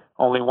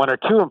only 1 or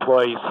 2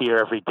 employees here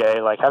every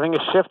day, like having a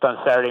shift on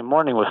Saturday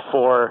morning with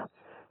 4,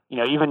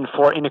 even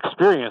 4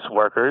 inexperienced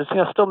workers,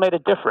 still made a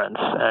difference.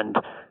 And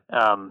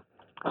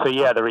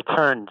the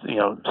return,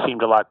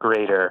 seemed a lot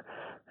greater.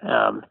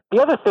 The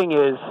other thing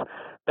is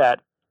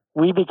that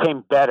we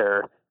became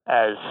better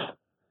as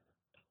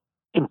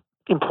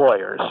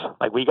employers.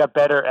 Like we got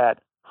better at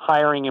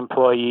hiring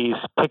employees,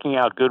 picking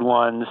out good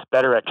ones,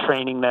 better at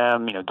training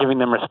them, giving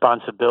them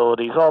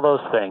responsibilities, all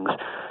those things.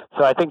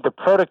 So I think the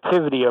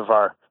productivity of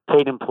our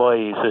paid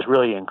employees has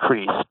really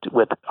increased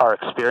with our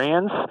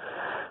experience,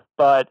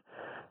 but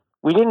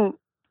we didn't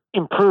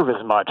improve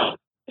as much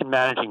in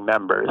managing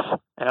members.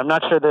 And I'm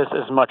not sure there's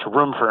as much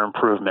room for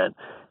improvement.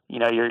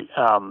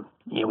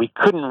 We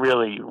couldn't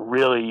really,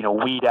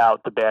 weed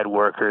out the bad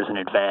workers in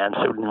advance.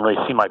 It didn't really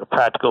seem like a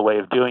practical way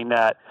of doing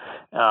that.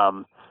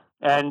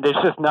 And there's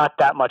just not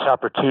that much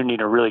opportunity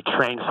to really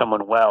train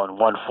someone well in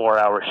 1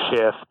 4-hour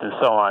shift and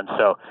so on.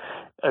 So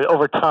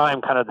over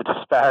time, kind of the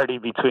disparity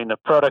between the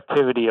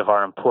productivity of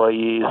our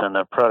employees and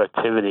the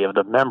productivity of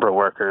the member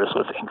workers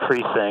was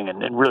increasing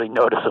and really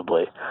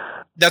noticeably.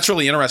 That's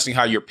really interesting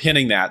how you're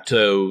pinning that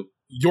to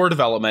your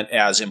development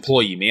as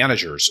employee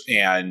managers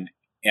and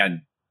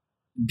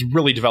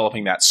really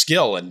developing that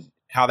skill and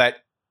how that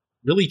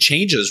really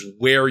changes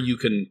where you're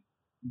going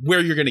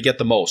to get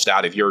the most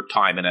out of your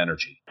time and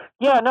energy.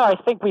 Yeah, no, I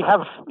think we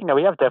have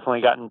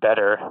definitely gotten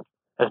better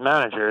as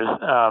managers.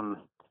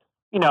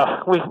 We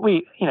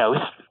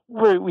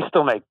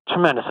still make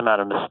tremendous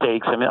amount of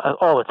mistakes. I mean,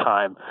 all the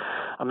time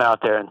I'm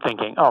out there and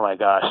thinking, oh my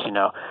gosh,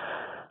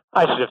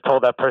 I should have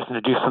told that person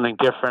to do something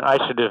different. I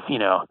should have,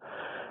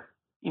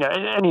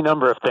 any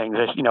number of things.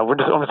 We're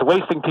just almost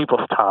wasting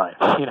people's time.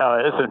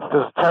 This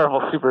is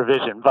terrible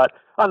supervision. But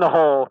on the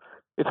whole,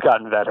 it's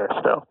gotten better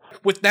still.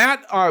 With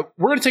that,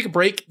 we're going to take a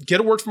break, get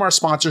a word from our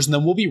sponsors, and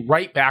then we'll be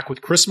right back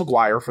with Chris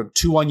McGuire from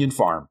Two Onion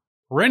Farm.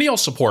 Perennial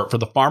support for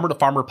the Farmer to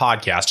Farmer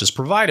podcast is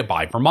provided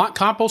by Vermont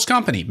Compost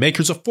Company,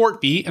 makers of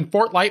Fort V and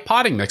Fort Light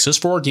potting mixes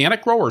for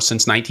organic growers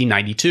since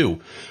 1992.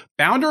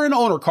 Founder and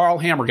owner Carl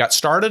Hammer got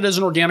started as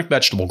an organic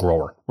vegetable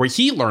grower, where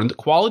he learned that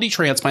quality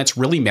transplants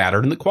really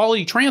mattered and that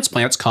quality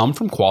transplants come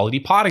from quality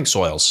potting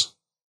soils.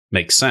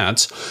 Makes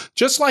sense.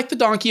 Just like the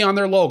donkey on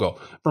their logo,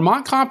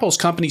 Vermont Compost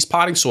Company's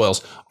potting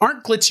soils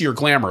aren't glitzy or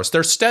glamorous.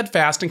 They're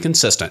steadfast and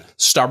consistent,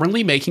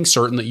 stubbornly making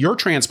certain that your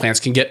transplants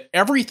can get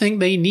everything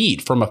they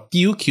need from a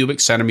few cubic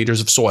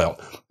centimeters of soil.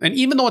 And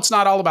even though it's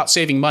not all about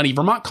saving money,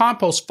 Vermont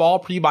Compost's fall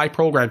pre-buy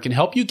program can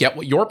help you get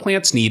what your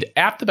plants need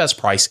at the best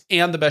price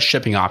and the best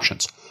shipping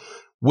options.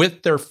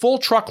 With their full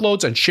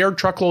truckloads and shared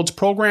truckloads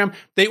program,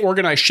 they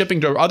organize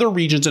shipping to other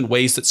regions in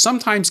ways that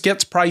sometimes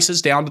gets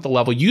prices down to the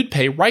level you'd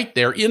pay right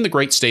there in the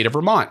great state of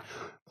Vermont.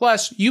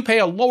 Plus, you pay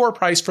a lower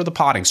price for the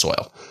potting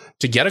soil.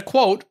 To get a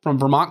quote from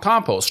Vermont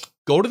Compost,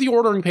 go to the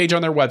ordering page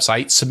on their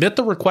website, submit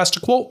the request a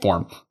quote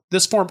form.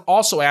 This form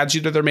also adds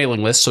you to their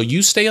mailing list so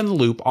you stay in the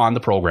loop on the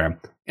program.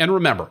 And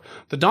remember,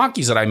 the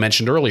donkeys that I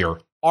mentioned earlier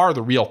are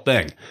the real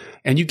thing,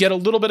 and you get a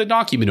little bit of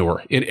donkey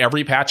manure in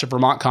every patch of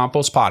Vermont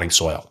Compost potting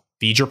soil.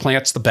 Feed your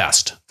plants the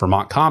best.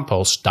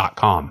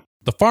 VermontCompost.com.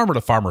 The Farmer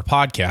to Farmer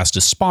podcast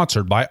is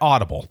sponsored by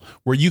Audible,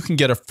 where you can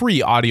get a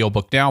free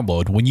audiobook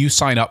download when you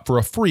sign up for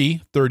a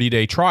free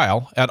 30-day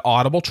trial at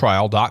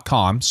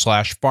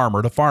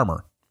audibletrial.com/farmer to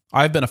farmer.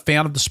 I've been a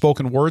fan of the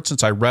spoken word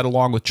since I read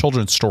along with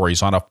children's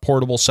stories on a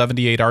portable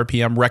 78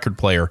 RPM record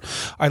player.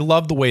 I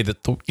love the way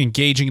that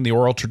engaging in the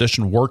oral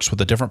tradition works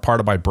with a different part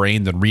of my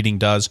brain than reading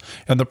does,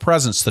 and the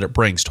presence that it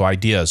brings to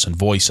ideas and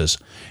voices.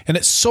 And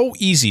it's so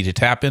easy to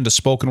tap into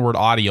spoken word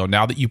audio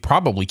now that you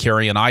probably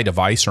carry an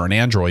iDevice or an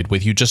Android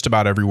with you just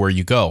about everywhere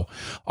you go.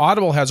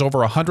 Audible has over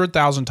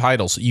 100,000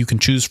 titles that you can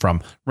choose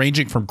from,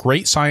 ranging from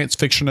great science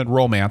fiction and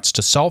romance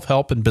to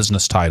self-help and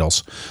business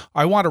titles.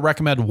 I want to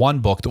recommend one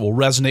book that will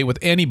resonate with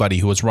anybody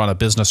who has run a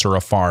business or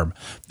a farm,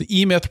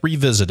 The E-Myth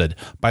Revisited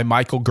by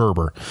Michael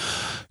Gerber.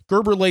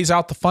 Gerber lays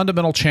out the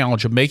fundamental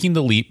challenge of making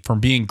the leap from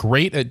being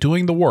great at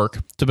doing the work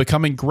to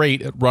becoming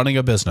great at running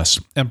a business,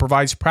 and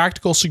provides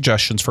practical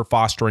suggestions for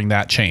fostering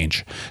that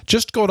change.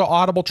 Just go to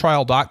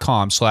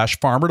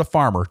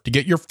audibletrial.com/farmer-to-farmer to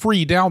get your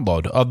free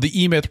download of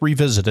The E-Myth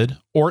Revisited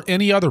or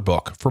any other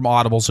book from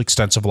Audible's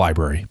extensive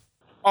library.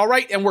 All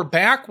right, and we're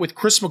back with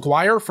Chris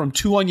McGuire from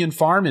Two Onion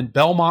Farm in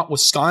Belmont,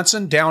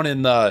 Wisconsin, down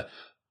in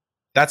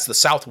that's the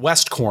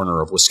southwest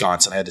corner of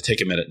Wisconsin. I had to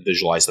take a minute and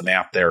visualize the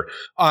map there.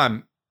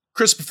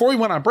 Chris, before we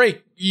went on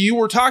break, you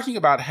were talking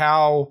about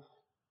how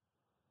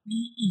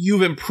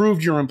you've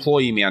improved your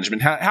employee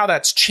management, how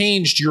that's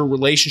changed your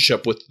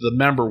relationship with the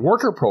member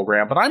worker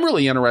program. But I'm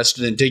really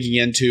interested in digging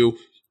into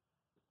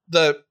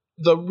the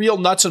real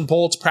nuts and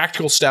bolts,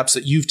 practical steps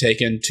that you've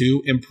taken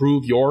to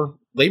improve your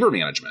labor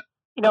management.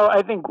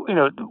 I think,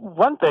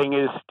 one thing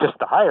is just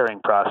the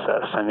hiring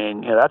process. I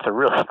mean, that's a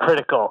really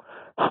critical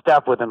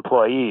step with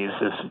employees,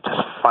 is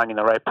just finding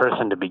the right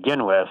person to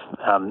begin with.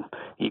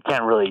 You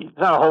can't really, there's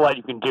not a whole lot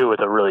you can do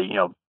with a really,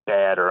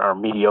 bad or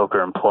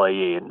mediocre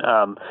employee. And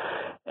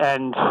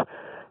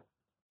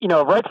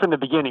right from the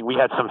beginning, we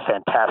had some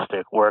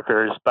fantastic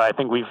workers, but I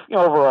think we've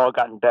overall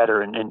gotten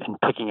better in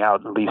picking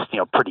out at least,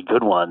 pretty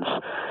good ones.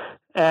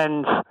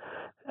 And,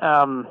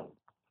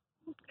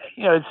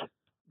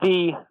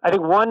 I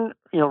think one,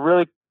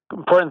 really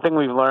important thing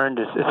we've learned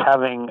is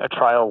having a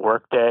trial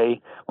work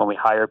day when we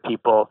hire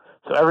people.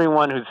 So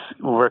everyone who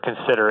we're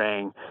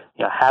considering,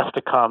 has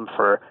to come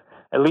for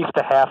at least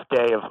a half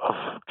day of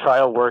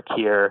trial work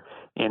here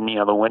in,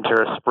 the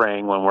winter or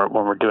spring when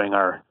we're doing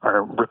our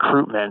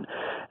recruitment.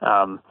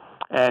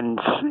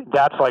 And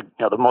that's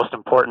the most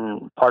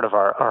important part of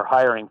our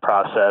hiring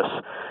process.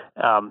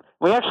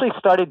 We actually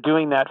started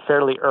doing that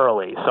fairly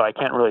early, so I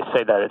can't really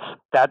say that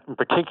that in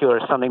particular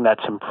is something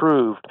that's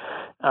improved.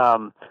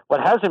 What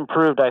has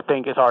improved, I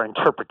think, is our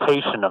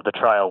interpretation of the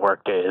trial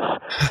work days.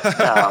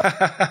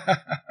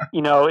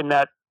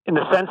 In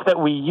the sense that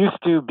we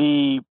used to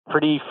be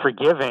pretty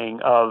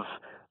forgiving of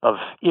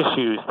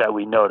issues that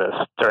we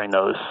noticed during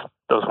those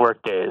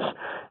work days.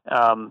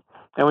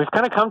 And we've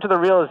kind of come to the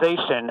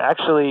realization,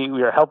 actually,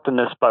 we were helped in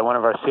this by one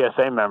of our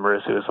CSA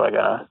members who's like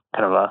a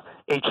kind of a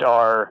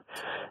HR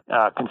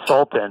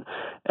consultant.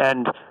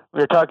 And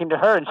we were talking to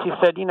her and she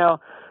said,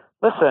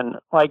 listen,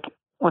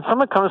 when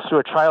someone comes to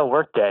a trial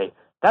work day,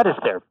 that is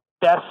their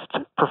best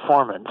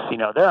performance.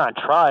 They're on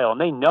trial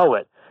and they know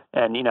it.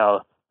 And,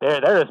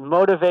 they're as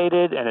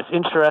motivated and as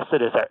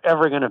interested as they're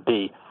ever going to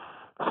be.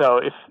 So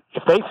if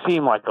they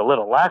seem like a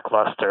little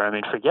lackluster,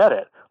 forget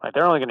it.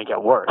 They're only going to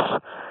get worse.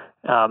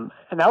 And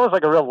that was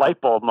a real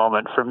light bulb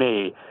moment for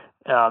me.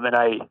 And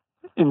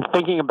in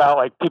thinking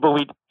about people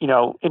we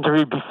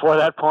interviewed before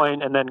that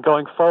point and then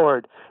going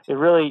forward, it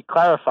really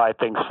clarified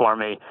things for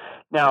me.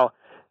 Now,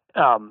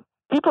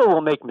 people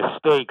will make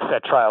mistakes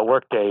at trial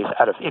work days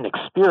out of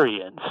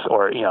inexperience,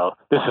 or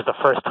this is the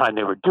first time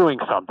they were doing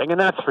something, and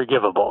that's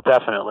forgivable,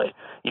 definitely.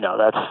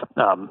 That's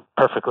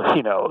perfectly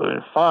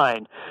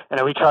fine.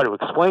 And we try to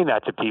explain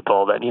that to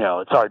people that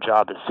it's our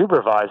job as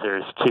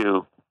supervisors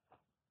to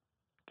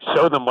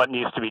show them what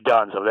needs to be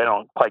done. So if they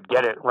don't quite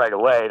get it right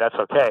away, that's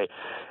okay.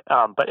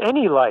 But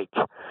any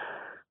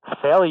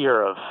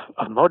failure of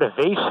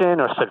motivation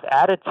or sort of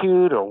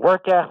attitude or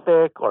work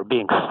ethic or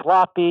being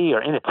sloppy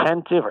or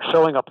inattentive or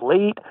showing up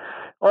late,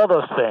 all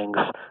those things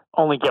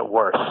only get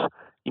worse,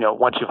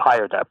 once you've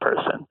hired that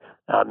person.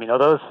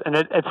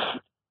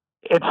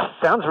 It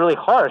sounds really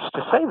harsh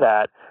to say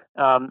that.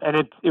 And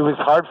it was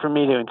hard for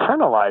me to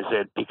internalize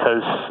it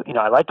because,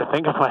 I like to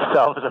think of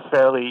myself as a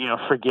fairly,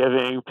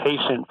 forgiving,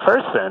 patient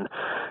person.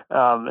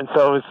 And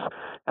so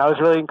I was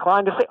really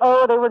inclined to say,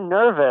 oh, they were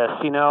nervous,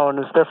 and it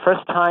was their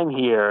first time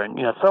here and,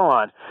 so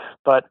on.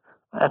 But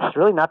that's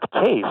really not the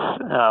case.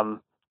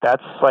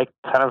 That's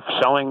kind of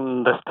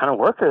showing this kind of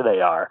worker they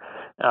are.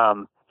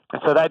 And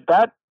so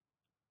that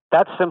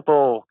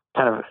simple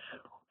kind of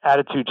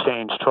attitude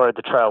change toward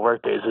the trial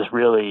work days has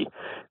really,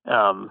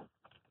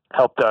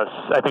 helped us,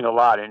 I think, a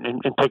lot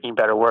in picking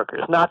better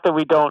workers. Not that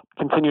we don't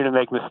continue to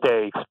make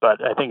mistakes,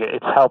 but I think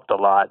it's helped a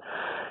lot.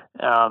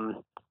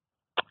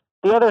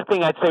 The other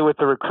thing I'd say with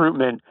the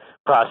recruitment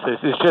process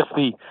is just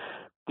the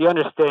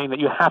understanding that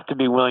you have to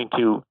be willing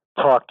to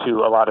talk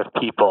to a lot of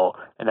people,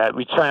 and that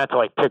we try not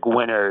to pick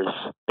winners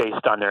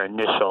based on their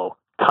initial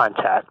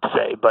contact,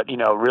 say, but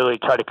really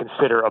try to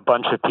consider a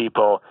bunch of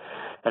people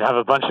and have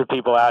a bunch of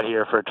people out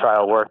here for a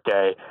trial work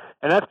day.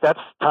 And that's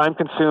time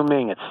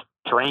consuming. It's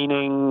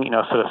draining,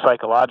 sort of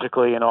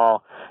psychologically and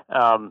all.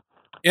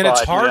 And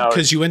it's hard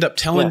because you end up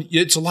telling,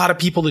 it's a lot of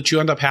people that you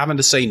end up having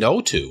to say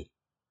no to.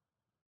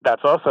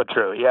 That's also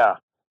true. Yeah.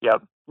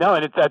 Yep. No,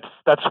 and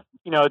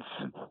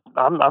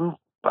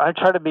I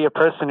try to be a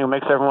person who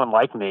makes everyone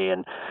like me.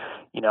 And,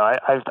 I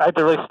have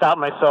to really stop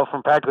myself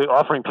from practically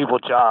offering people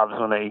jobs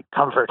when they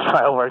come for a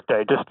trial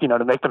workday, just,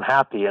 to make them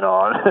happy and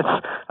all.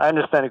 I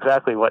understand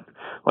exactly what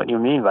you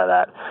mean by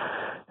that.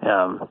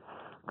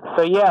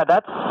 So yeah,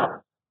 that's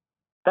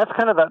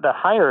kind of the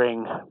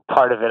hiring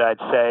part of it, I'd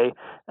say.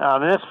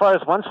 And as far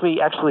as once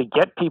we actually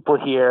get people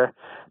here,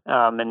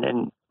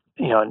 and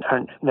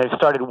they've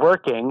started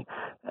working,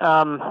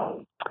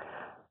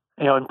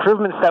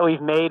 improvements that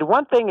we've made.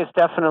 One thing is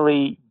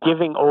definitely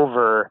giving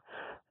over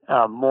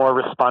more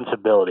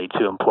responsibility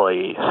to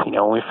employees.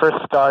 When we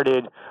first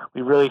started,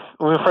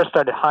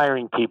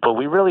 hiring people,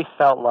 we really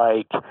felt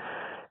like,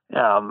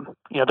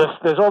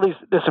 there's all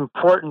this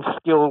important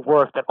skilled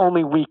work that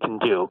only we can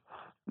do.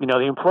 The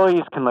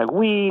employees can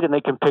weed and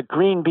they can pick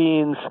green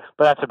beans,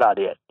 but that's about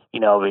it.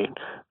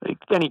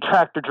 Any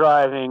tractor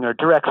driving or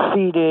direct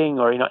seeding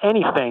or,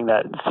 anything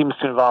that seems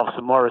to involve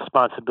some more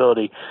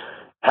responsibility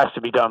has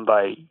to be done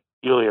by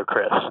Yuli or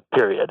Chris,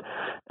 period.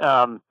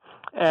 And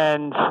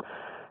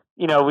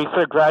we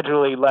sort of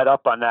gradually let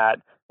up on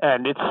that,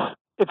 and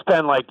it's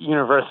been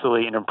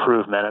universally an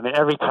improvement. I mean,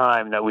 every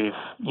time that we've,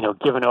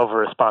 given over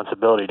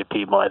responsibility to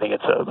people, I think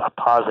it's a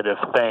positive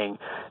thing.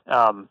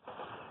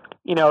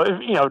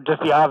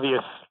 Just the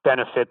obvious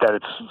benefit that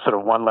it's sort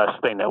of one less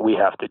thing that we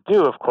have to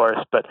do, of course,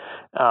 but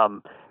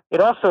it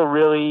also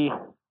really,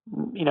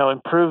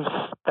 improves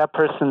that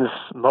person's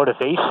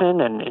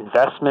motivation and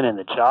investment in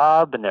the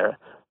job and their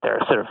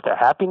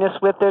happiness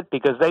with it,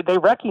 because they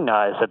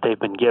recognize that they've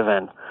been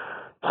given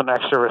some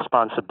extra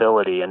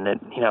responsibility, and it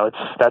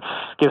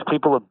gives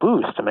people a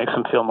boost. It makes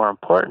them feel more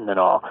important and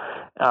all.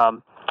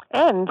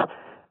 And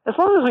as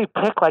long as we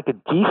pick a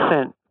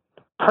decent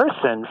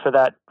person for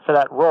that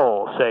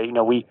role, say,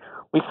 we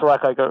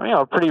select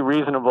a pretty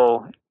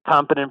reasonable,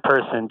 competent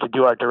person to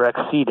do our direct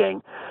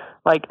seeding,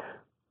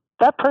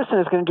 that person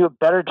is going to do a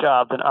better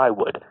job than I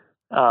would.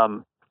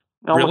 Almost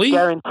really?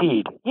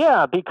 Guaranteed.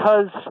 Yeah,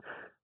 because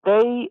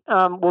they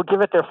will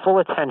give it their full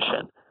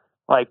attention.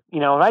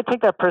 When I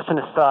take that person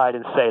aside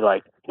and say,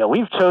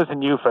 we've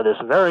chosen you for this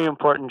very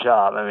important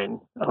job. I mean,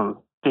 I'm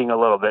being a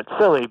little bit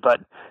silly, but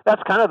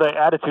that's kind of the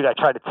attitude I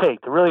try to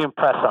take, to really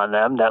impress on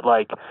them that,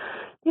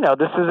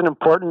 this is an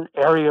important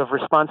area of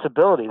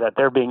responsibility that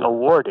they're being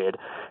awarded.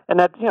 And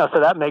that, so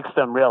that makes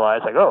them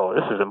realize, oh,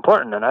 this is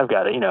important, and I've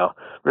got to,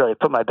 really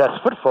put my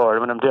best foot forward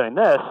when I'm doing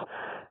this.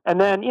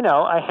 And then,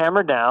 I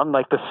hammer down,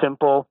 the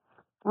simple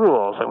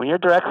rules. And when you're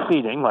direct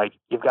seeding,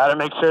 you've got to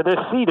make sure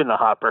there's seed in the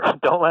hopper.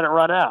 Don't let it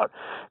run out.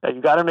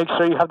 You've got to make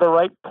sure you have the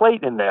right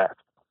plate in there.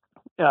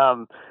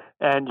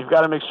 And you've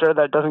got to make sure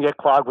that it doesn't get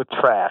clogged with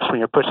trash when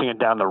you're pushing it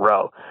down the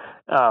row.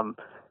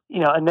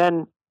 And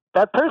then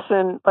that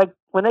person,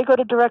 when they go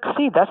to direct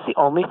seed, that's the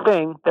only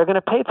thing they're going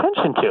to pay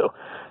attention to.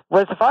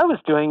 Whereas if I was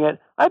doing it,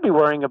 I'd be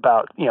worrying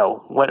about,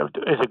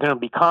 is it going to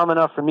be calm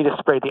enough for me to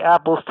spray the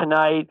apples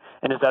tonight?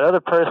 And is that other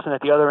person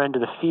at the other end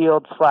of the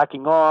field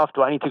slacking off?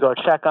 Do I need to go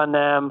check on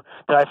them?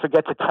 Did I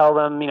forget to tell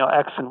them,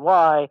 X and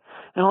Y?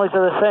 And all these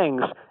other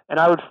things. And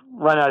I would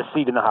run out of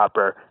seed in the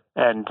hopper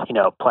and,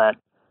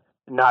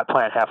 not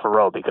plant half a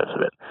row because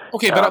of it.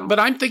 Okay, but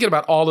I'm thinking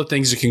about all the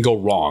things that can go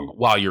wrong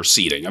while you're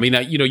seeding. I mean,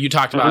 you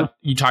talked about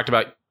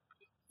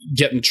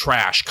getting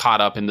trash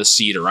caught up in the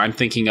seeder. I'm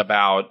thinking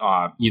about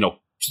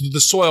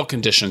the soil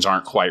conditions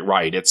aren't quite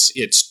right.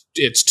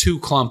 It's too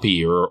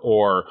clumpy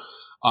or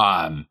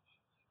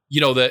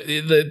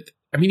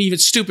even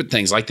stupid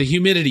things like the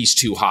humidity's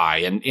too high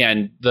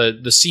and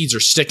the seeds are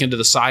sticking to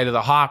the side of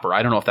the hopper.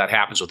 I don't know if that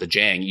happens with the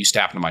Jang. It used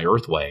to happen to my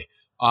Earthway.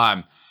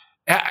 How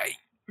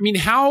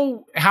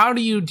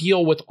do you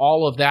deal with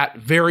all of that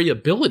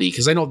variability?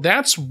 Because I know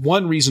that's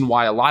one reason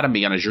why a lot of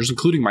managers,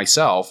 including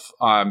myself,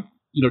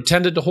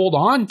 tended to hold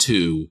on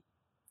to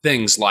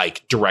things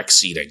like direct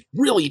seeding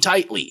really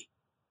tightly.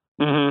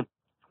 Mm-hmm.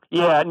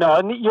 Yeah, no,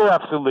 and you're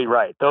absolutely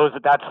right.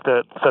 That's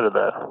the sort of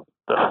the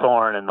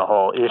thorn in the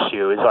whole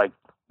issue is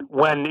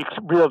when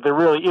there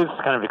really is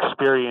kind of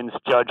experience,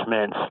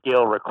 judgment,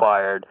 skill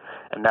required,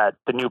 and that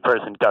the new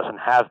person doesn't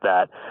have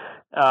that.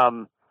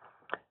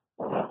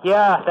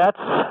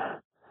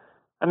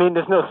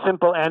 There's no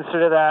simple answer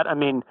to that.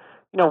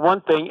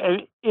 One thing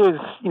is,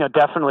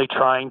 definitely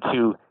trying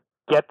to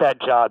get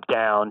that job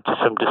down to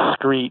some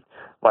discrete,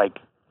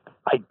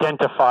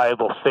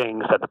 identifiable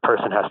things that the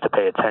person has to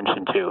pay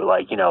attention to,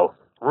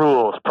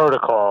 rules,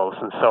 protocols,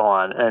 and so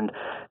on. And,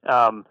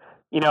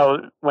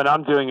 when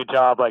I'm doing a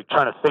job,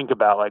 trying to think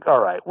about,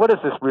 all right, what does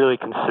this really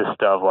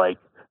consist of?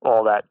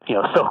 All that,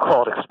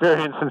 so-called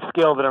experience and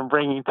skill that I'm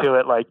bringing to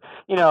it,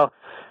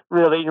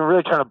 really, you're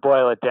really trying to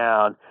boil it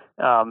down.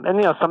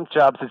 And, some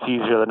jobs it's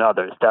easier than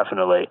others,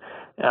 definitely.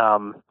 It's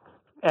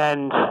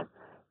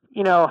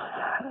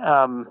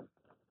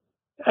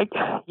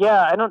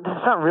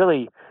not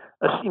really,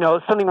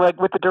 something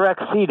like with the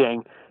direct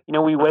seeding,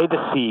 we weigh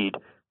the seed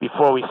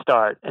before we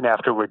start and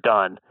after we're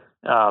done.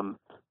 The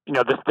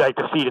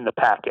seed in the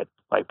packet,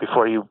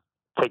 before you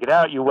take it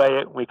out, you weigh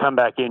it. We come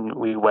back in,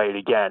 we weigh it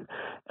again.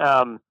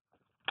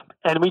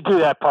 And we do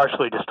that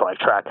partially just to like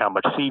track how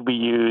much seed we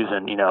use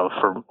and,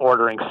 for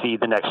ordering seed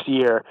the next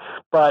year.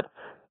 But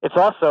it's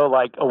also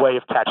like a way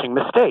of catching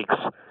mistakes.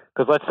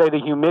 Because let's say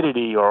the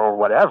humidity or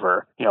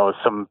whatever,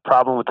 some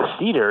problem with the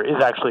seeder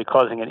is actually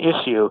causing an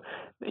issue.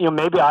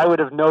 Maybe I would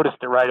have noticed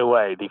it right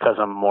away because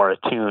I'm more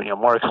attuned,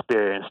 more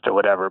experienced or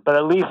whatever. But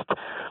at least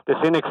this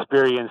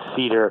inexperienced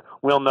seeder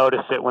will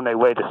notice it when they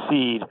weigh the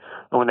seed.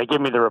 And when they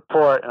give me the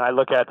report and I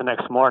look at it the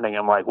next morning,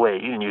 I'm like,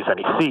 wait, you didn't use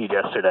any seed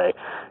yesterday.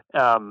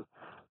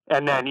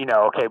 And then,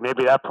 okay,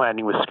 maybe that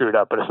planting was screwed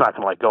up, but it's not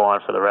going to like go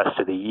on for the rest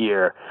of the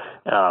year.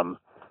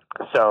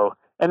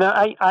 And then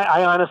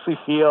I honestly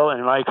feel,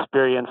 in my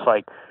experience,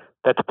 like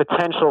that the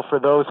potential for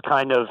those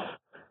kind of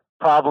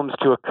problems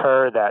to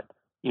occur that,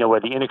 where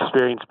the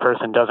inexperienced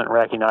person doesn't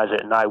recognize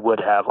it and I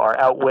would have, are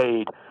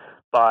outweighed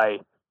by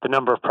the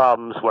number of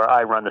problems where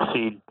I run the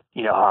seed,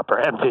 hopper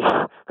empty.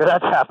 Because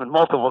that's happened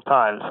multiple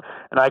times.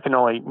 And I can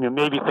only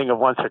maybe think of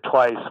once or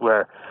twice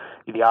where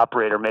the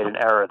operator made an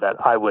error that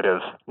I would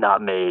have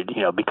not made,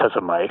 because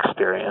of my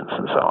experience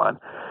and so on.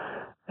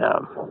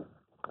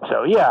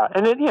 So yeah,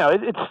 and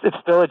it's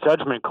still a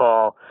judgment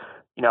call.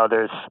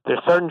 There's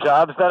certain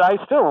jobs that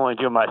I still only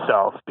do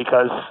myself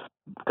because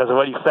of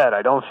what you said.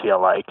 I don't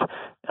feel like,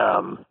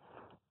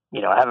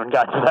 I haven't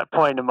gotten to that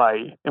point in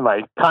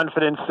my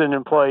confidence in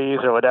employees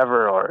or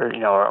whatever,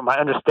 or my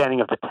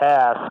understanding of the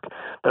task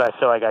that I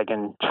feel like I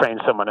can train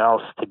someone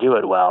else to do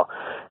it well.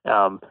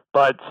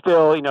 But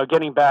still,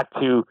 getting back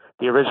to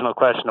the original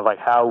question of like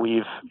how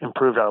we've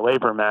improved our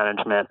labor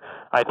management,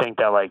 I think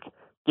that like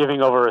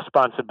giving over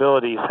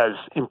responsibilities has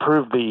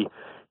improved the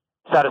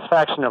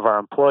satisfaction of our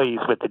employees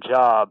with the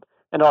job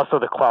and also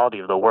the quality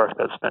of the work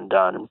that's been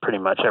done in pretty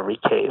much every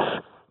case.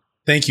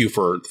 Thank you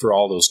for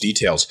all those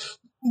details.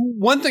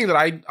 One thing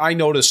that I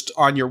noticed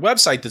on your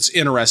website that's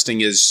interesting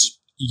is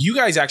you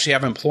guys actually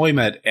have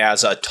employment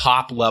as a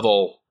top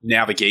level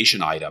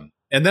navigation item,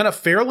 and then a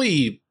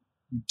fairly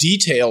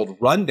detailed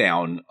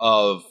rundown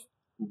of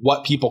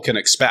what people can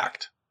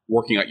expect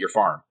working at your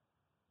farm.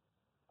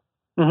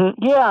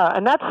 Mm-hmm. Yeah,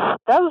 and that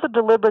was a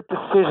deliberate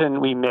decision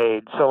we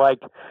made. So like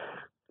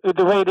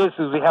the way it is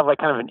we have like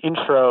kind of an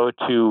intro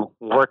to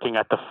working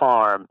at the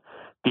farm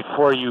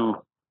before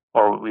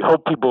or we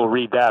hope people will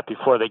read that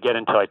before they get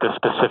into like the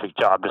specific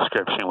job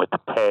description with the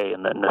pay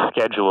and then the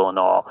schedule and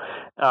all.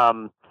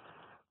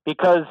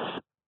 Because,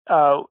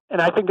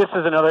 and I think this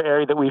is another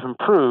area that we've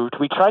improved.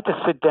 We tried to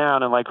sit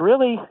down and like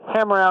really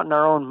hammer out in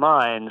our own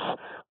minds,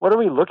 what are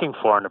we looking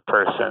for in a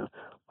person?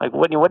 Like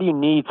what do you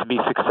need to be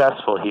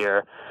successful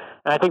here?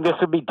 And I think this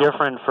would be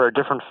different for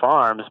different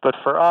farms, but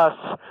for us,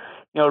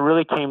 it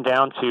really came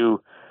down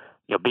to,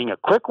 being a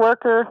quick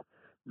worker,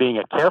 being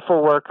a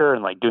careful worker,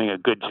 and like doing a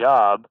good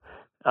job,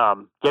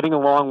 getting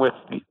along with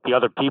the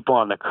other people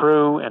on the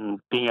crew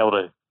and being able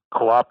to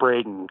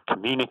cooperate and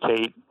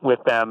communicate with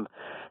them.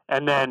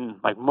 And then,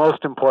 like,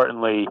 most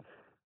importantly,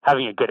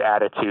 having a good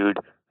attitude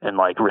and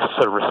like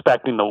sort of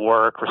respecting the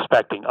work,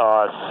 respecting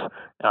us,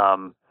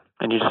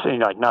 and you just,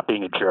 like not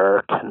being a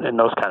jerk and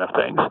those kind of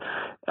things.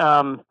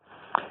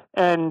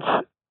 And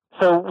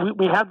so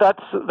we have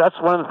that's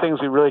one of the things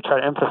we really try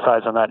to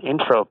emphasize on that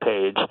intro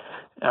page.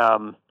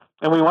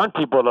 And we want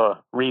people to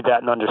read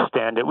that and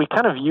understand it. We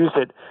kind of use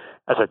it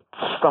as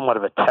somewhat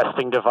of a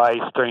testing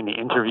device during the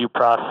interview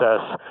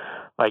process.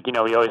 Like, we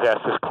always ask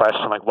this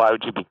question, like, why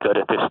would you be good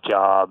at this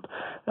job?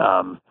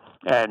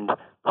 And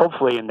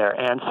hopefully in their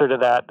answer to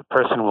that, the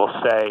person will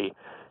say,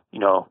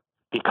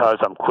 because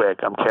I'm quick,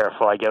 I'm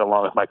careful, I get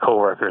along with my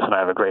coworkers, and I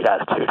have a great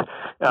attitude.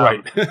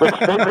 Right. Which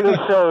basically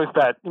shows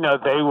that,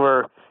 they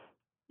were,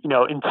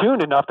 in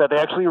tune enough that they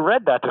actually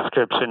read that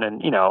description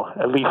and,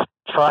 at least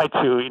try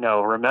to,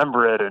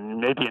 remember it and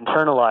maybe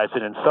internalize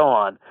it and so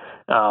on.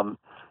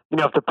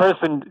 If the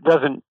person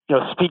doesn't,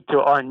 speak to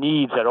our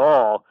needs at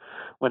all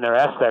when they're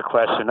asked that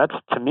question, that's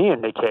to me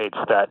indicates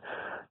that,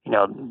 they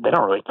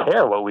don't really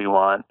care what we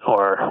want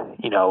or,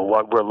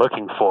 what we're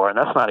looking for. And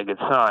that's not a good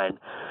sign.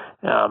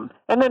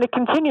 And then it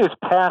continues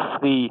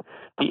past the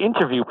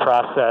interview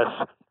process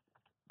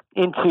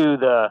into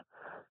the,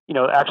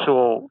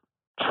 actual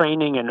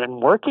training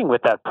and working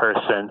with that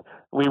person.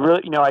 We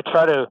really, I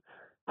try to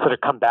sort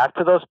of come back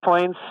to those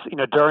points,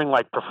 during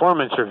like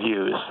performance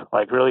reviews,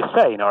 like really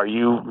say, are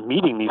you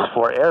meeting these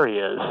 4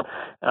 areas?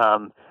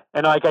 And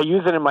like I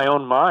use it in my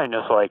own mind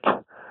as like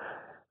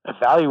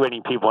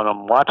evaluating people and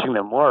I'm watching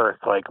them work,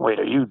 like, wait,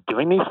 are you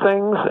doing these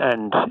things?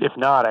 And if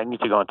not, I need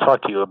to go and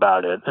talk to you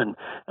about it. And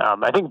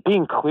I think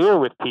being clear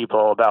with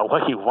people about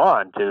what you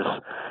want is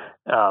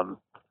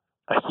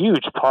a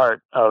huge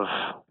part of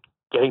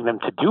getting them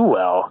to do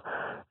well.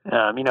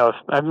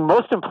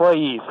 Most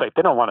employees, like,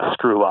 they don't want to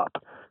screw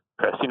up,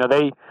 Chris.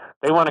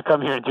 They want to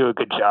come here and do a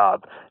good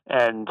job.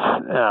 And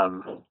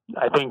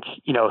I think,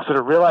 sort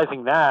of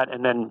realizing that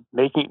and then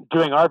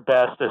doing our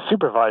best as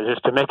supervisors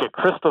to make it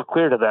crystal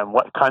clear to them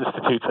what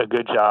constitutes a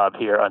good job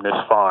here on this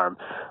farm.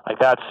 Like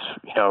that's,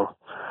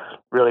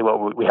 really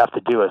what we have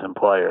to do as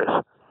employers.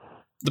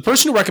 The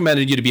person who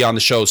recommended you to be on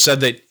the show said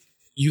that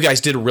you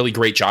guys did a really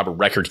great job of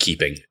record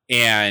keeping,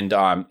 and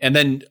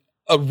then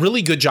a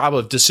really good job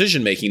of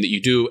decision making that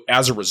you do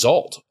as a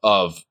result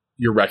of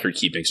your record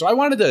keeping. So I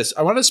wanted to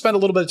spend a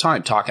little bit of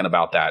time talking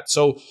about that.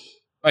 So,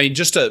 I mean,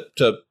 just to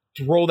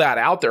throw that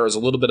out there as a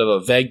little bit of a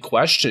vague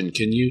question,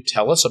 can you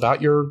tell us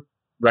about your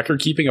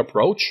record keeping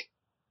approach?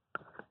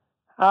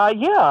 I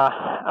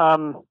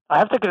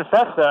have to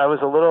confess that I was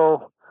a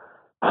little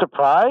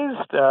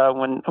surprised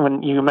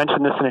when you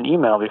mentioned this in an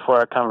email before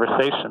our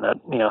conversation that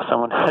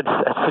someone had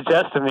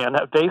suggested me on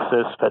that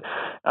basis, but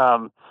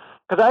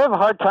because I have a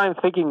hard time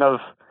thinking of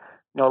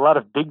a lot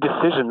of big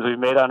decisions we've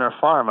made on our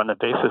farm on the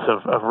basis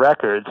of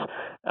records,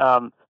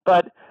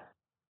 but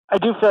I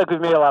do feel like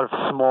we've made a lot of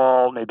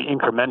small, maybe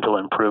incremental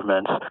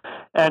improvements,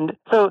 and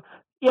so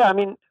I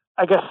mean,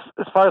 I guess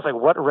as far as like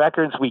what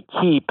records we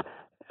keep.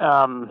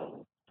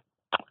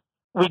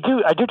 I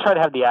do try to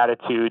have the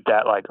attitude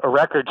that like a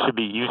record should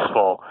be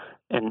useful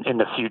in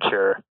the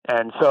future.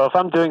 And so if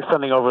I'm doing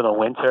something over the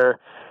winter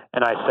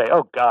and I say,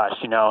 oh gosh,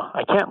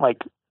 I can't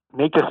like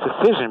make this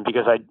decision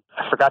because I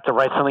forgot to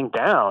write something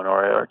down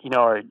or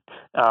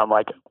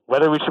like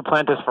whether we should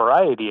plant this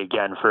variety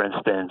again, for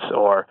instance,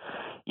 or,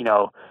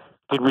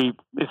 do we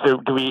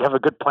have a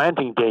good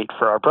planting date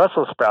for our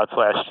Brussels sprouts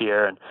last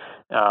year? And,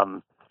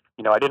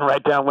 I didn't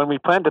write down when we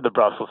planted the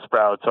Brussels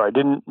sprouts, or I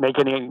didn't make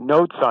any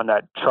notes on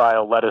that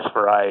trial lettuce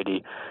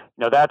variety.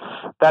 That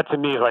to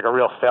me is like a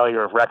real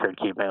failure of record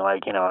keeping.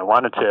 Like, I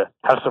wanted to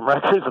have some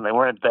records and they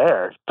weren't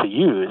there to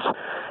use.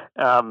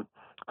 So,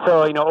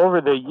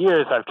 over the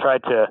years, I've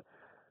tried to,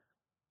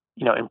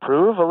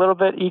 improve a little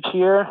bit each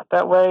year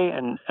that way,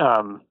 and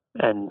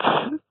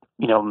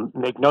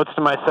make notes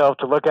to myself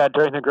to look at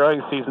during the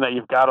growing season that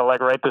you've got to like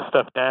write this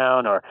stuff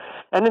down,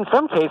 and in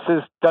some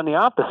cases done the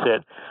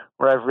opposite,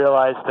 where I've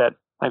realized that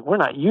like we're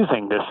not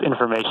using this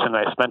information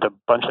I spent a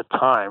bunch of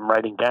time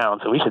writing down,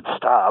 so we should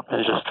stop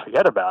and just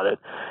forget about it.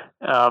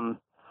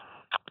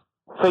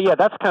 So yeah,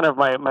 that's kind of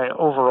my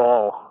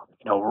overall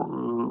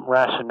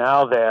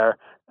rationale there.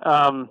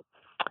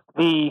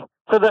 The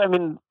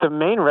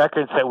main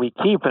records that we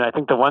keep, and I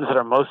think the ones that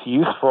are most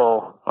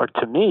useful, or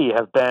to me,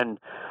 have been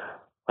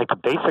like the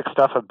basic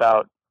stuff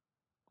about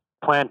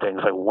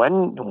plantings, like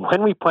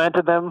when we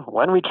planted them,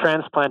 when we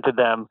transplanted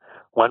them,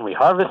 when we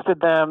harvested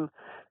them,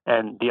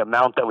 and the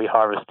amount that we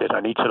harvested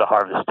on each of the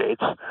harvest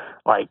dates.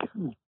 Like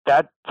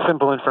that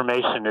simple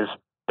information has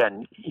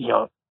been,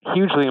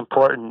 hugely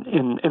important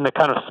in the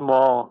kind of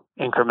small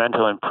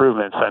incremental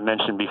improvements I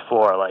mentioned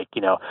before, like,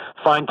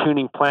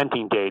 fine-tuning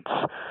planting dates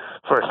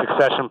for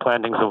succession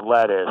plantings of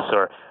lettuce,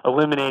 or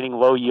eliminating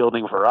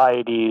low-yielding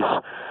varieties.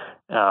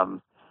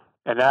 And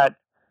that,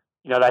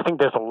 I think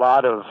there's a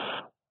lot of,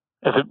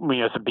 as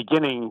a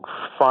beginning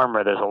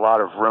farmer, there's a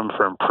lot of room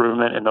for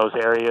improvement in those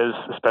areas,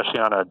 especially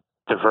on a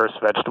diverse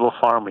vegetable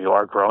farm where you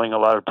are growing a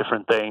lot of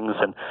different things.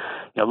 And,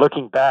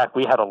 looking back,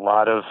 we had a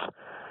lot of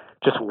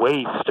just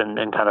waste and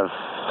kind of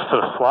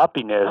sort of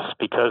sloppiness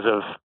because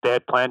of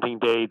bad planting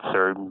dates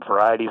or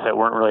varieties that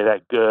weren't really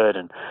that good,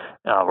 and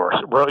or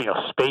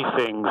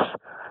spacings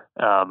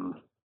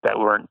that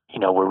weren't,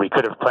 where we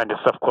could have planted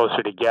stuff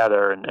closer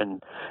together,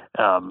 and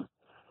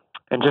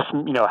just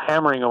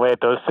hammering away at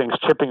those things,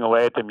 chipping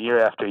away at them year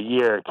after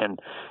year can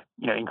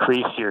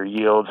increase your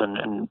yields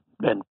and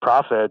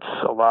profits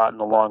a lot in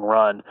the long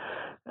run.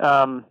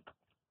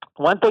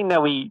 One thing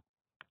that we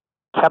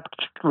kept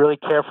really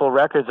careful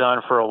records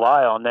on for a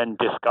while and then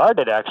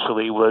discarded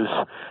actually was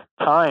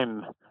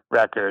time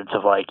records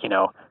of like,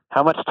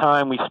 how much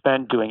time we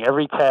spent doing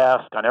every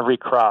task on every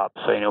crop.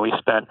 So, we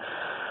spent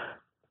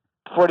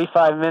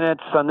 45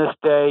 minutes on this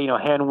day,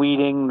 hand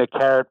weeding the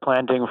carrot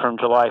planting from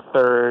July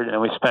 3rd, and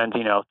we spent,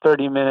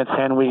 30 minutes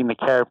hand weeding the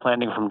carrot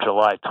planting from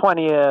July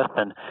 20th,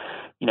 and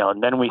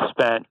then we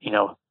spent,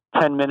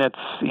 10 minutes,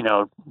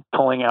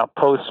 pulling out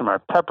posts from our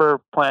pepper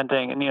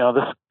planting, and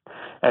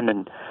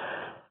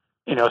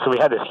so we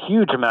had this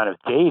huge amount of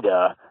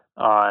data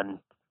on,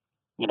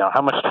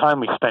 how much time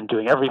we spent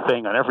doing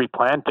everything on every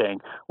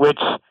planting, which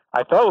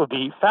I thought would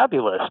be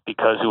fabulous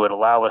because it would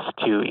allow us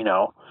to,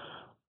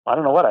 I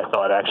don't know what I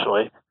thought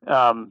actually,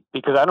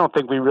 because I don't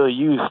think we really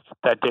used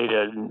that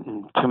data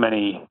in too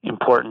many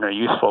important or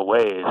useful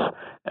ways.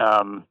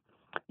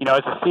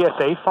 As a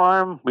CSA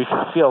farm, we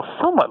feel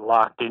somewhat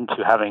locked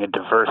into having a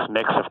diverse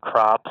mix of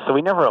crops. So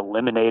we never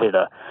eliminated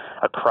a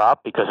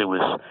crop because it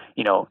was,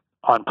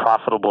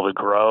 unprofitable to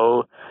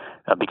grow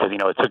because,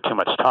 it took too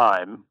much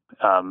time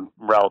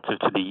relative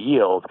to the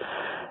yield.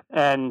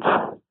 And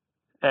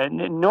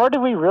nor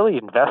did we really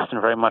invest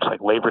in very much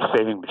like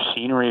labor-saving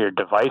machinery or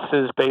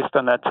devices based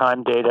on that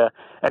time data.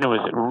 And it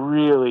was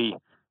really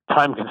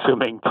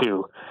time-consuming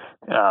to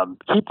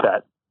keep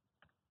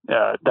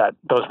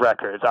those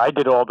records. I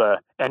did all the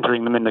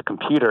entering them in the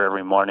computer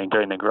every morning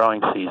during the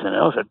growing season.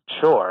 It was a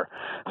chore,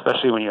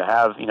 especially when you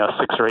have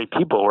 6 or 8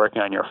 people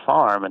working on your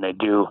farm and they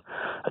do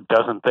a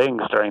dozen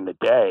things during the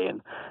day.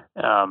 And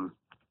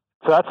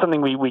so that's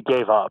something we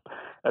gave up.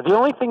 The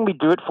only thing we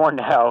do it for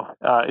now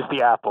is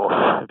the apples,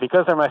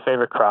 because they're my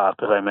favorite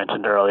crop, as I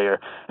mentioned earlier,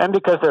 and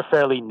because they're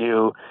fairly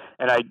new.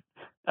 And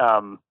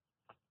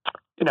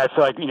and I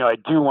feel like, I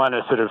do want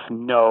to sort of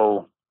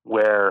know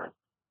where,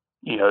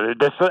 I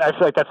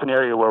feel like that's an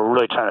area where we're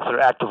really trying to sort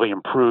of actively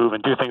improve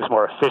and do things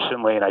more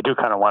efficiently. And I do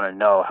kind of want to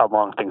know how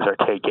long things are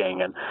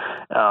taking. And,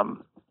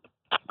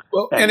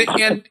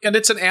 and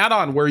it's an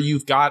add-on where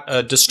you've got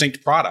a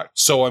distinct product.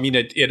 So, I mean,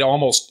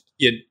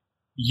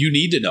 you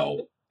need to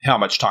know how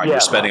much time you're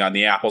spending on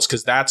the apples,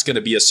 because that's going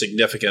to be a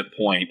significant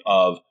point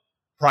of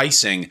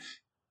pricing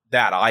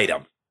that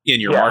item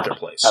in your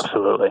marketplace.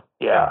 Absolutely.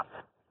 Yeah.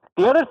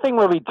 The other thing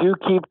where we do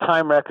keep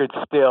time records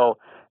still,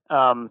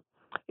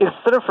 is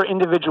sort of for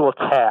individual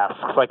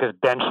tasks, like as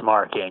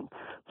benchmarking.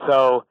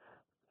 So,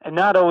 and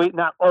not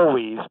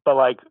always, but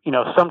like,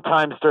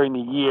 sometimes during the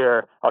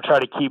year, I'll try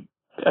to keep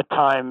a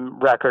time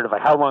record of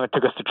like how long it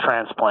took us to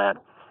transplant,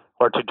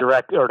 or to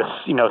direct, or to,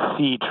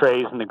 seed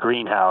trays in the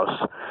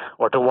greenhouse,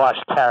 or to wash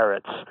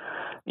carrots,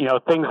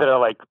 things that are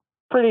like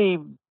pretty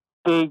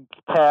big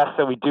tasks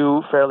that we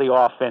do fairly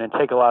often and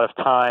take a lot of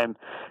time.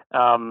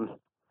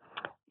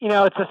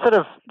 It's a sort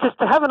of just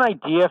to have an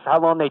idea of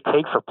how long they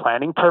take for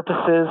planning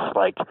purposes.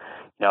 Like,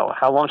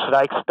 how long should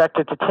I expect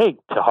it to take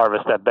to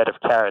harvest that bed of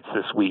carrots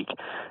this week?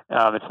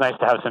 It's nice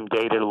to have some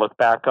data to look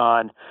back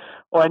on,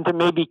 and to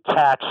maybe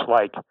catch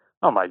like,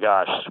 oh my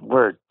gosh,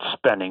 we're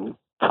spending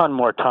a ton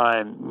more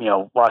time,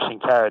 washing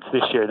carrots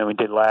this year than we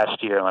did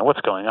last year. Like,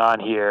 what's going on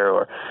here?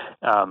 Or,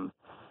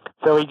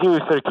 so we do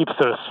sort of keep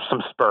sort of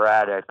some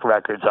sporadic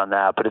records on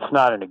that, but it's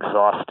not an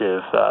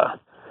exhaustive,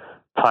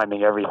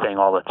 timing everything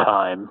all the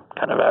time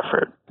kind of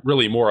effort.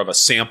 Really more of a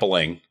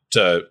sampling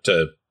to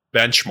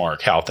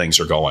benchmark how things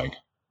are going.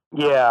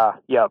 Yeah.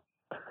 Yep.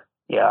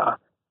 Yeah.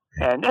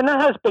 And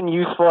that has been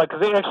useful,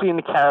 because actually in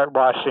the carrot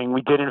washing,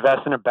 we did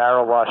invest in a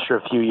barrel washer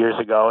a few years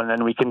ago, and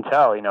then we can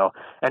tell, and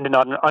an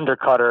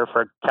undercutter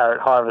for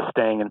carrot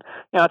harvesting, and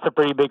it's a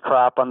pretty big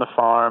crop on the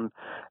farm,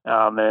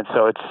 and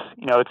so it's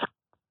it's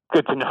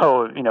good to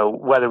know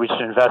whether we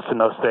should invest in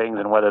those things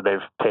and whether they've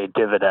paid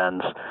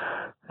dividends.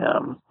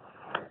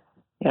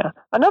 Yeah.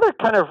 Another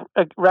kind of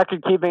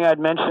record keeping I'd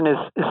mention is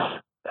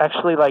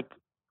actually like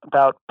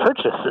about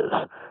purchases.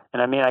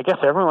 And I mean, I guess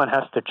everyone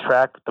has to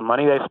track the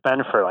money they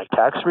spend for like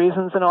tax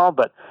reasons and all,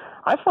 but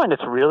I find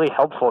it's really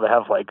helpful to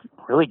have like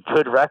really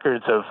good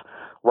records of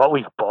what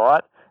we've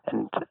bought,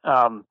 and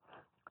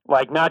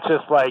like not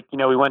just like,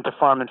 we went to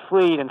Farm and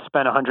Fleet and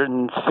spent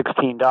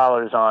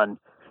 $116 on,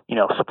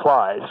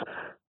 supplies,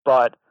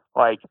 but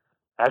like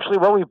actually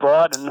what we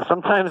bought. And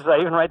sometimes I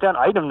even write down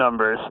item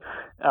numbers,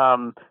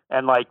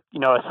 and like,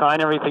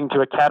 assign everything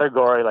to a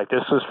category. Like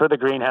this was for the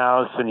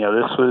greenhouse, and,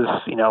 this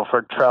was,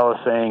 for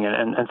trellising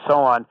and so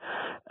on.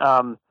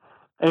 And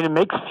it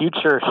makes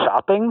future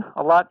shopping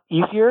a lot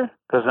easier,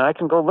 because then I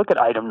can go look at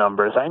item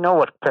numbers. I know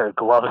what pair of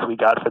gloves we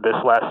got for this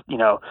last,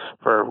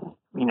 for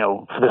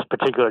this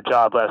particular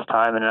job last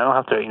time. And I don't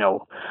have to,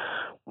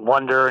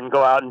 wonder and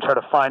go out and try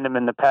to find them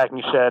in the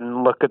packing shed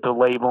and look at the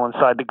label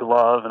inside the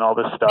glove and all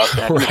this stuff.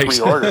 And I can just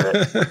reorder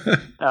it.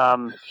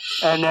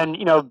 And then,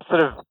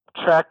 sort of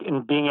track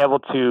and being able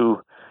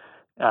to,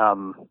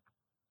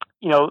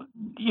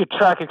 you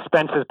track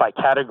expenses by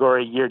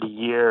category year to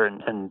year,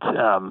 and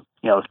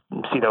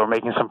see that we're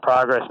making some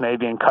progress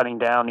maybe in cutting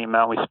down the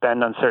amount we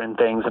spend on certain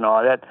things and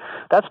all that.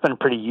 That's been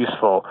pretty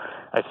useful,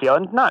 I feel,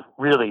 and not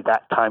really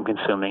that time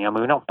consuming. I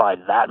mean, we don't buy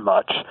that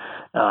much.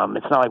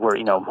 It's not like we're,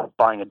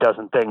 buying a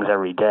dozen things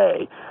every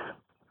day.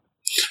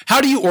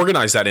 How do you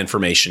organize that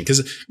information? Because,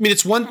 I mean,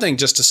 it's one thing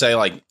just to say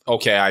like,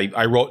 okay,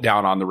 I wrote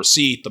down on the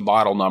receipt the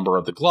model number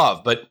of the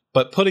glove,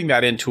 but putting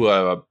that into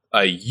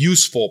a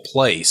useful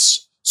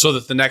place so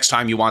that the next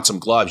time you want some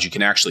gloves, you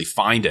can actually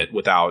find it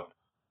without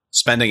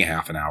spending a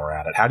half an hour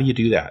at it. How do you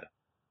do that?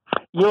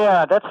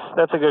 Yeah, that's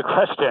a good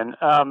question.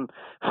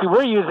 See,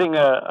 we're using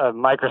a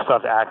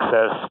Microsoft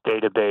Access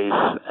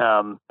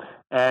database,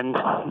 and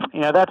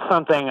that's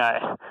something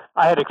I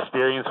had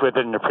experience with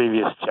it in a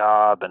previous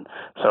job, and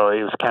so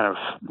it was kind of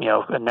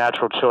a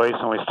natural choice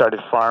when we started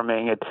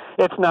farming.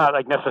 It's not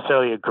like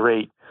necessarily a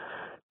great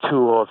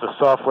tool. It's a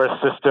software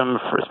system,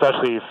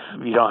 especially if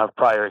you don't have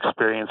prior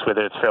experience with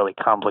it. It's fairly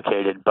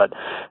complicated, but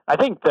I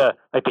think the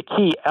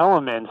key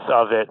elements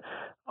of it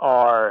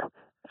are,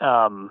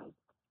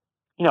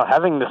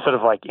 having this sort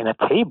of like in a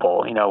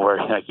table, where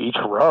like each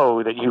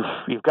row that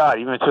you've got,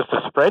 even if it's just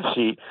a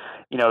spreadsheet,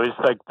 is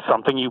like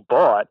something you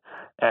bought,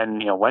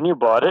 and when you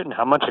bought it and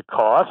how much it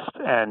cost,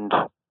 and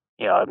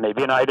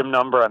maybe an item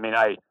number. I mean,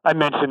 I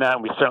mentioned that,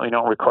 and we certainly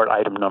don't record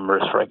item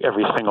numbers for like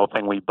every single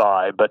thing we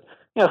buy, but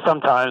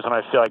sometimes when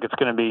I feel like it's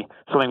going to be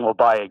something we'll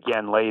buy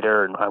again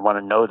later, and I want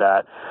to know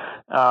that,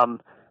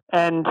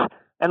 and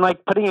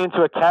like putting it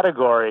into a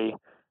category,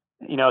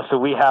 so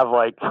we have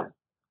like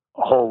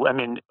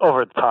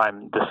over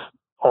time,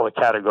 all the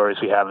categories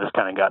we have has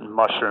kind of gotten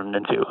mushroomed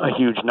into a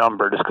huge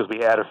number, just because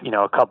we add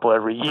a couple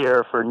every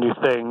year for new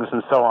things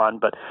and so on.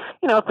 But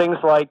things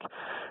like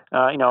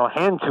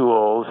hand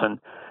tools and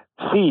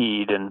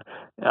seed and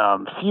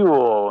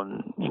fuel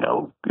and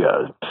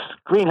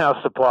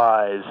greenhouse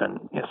supplies and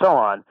so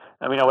on.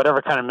 I mean,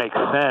 whatever kind of makes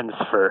sense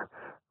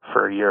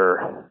for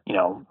your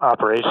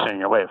operation and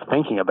your way of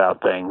thinking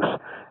about things.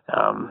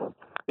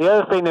 The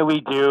other thing that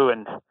we do,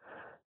 and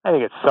I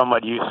think it's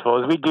somewhat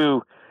useful, is we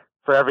do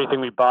for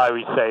everything we buy,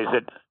 we say, is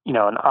it,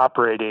 an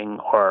operating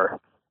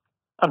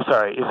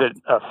is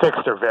it a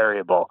fixed or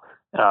variable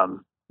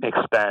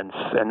expense?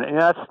 And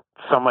that's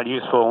somewhat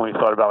useful when we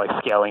thought about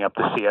like scaling up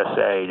the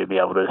CSA to be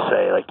able to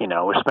say like,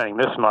 we're spending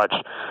this much,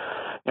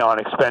 on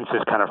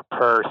expenses kind of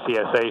per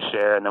CSA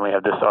share, and then we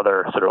have this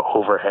other sort of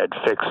overhead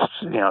fixed,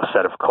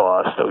 set of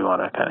costs that we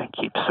want to kind of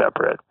keep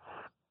separate.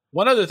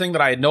 One other thing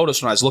that I had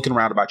noticed when I was looking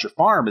around about your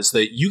farm is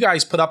that you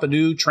guys put up a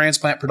new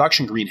transplant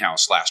production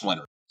greenhouse last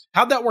winter.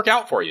 How'd that work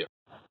out for you?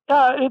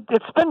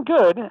 It's been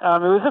good. It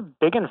was a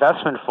big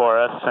investment for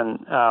us,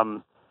 and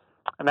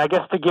I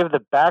guess to give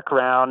the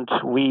background,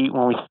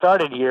 when we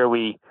started here,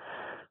 we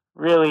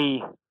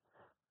really,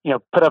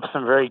 put up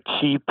some very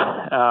cheap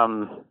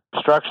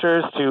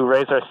structures to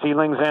raise our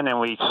seedlings in, and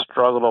we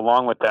struggled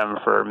along with them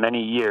for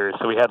many years.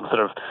 So we had sort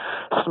of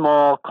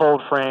small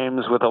cold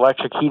frames with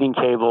electric heating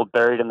cable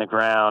buried in the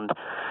ground.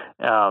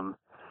 And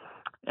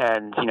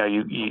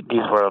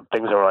these were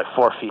things that were like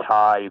 4 feet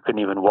high. You couldn't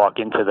even walk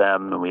into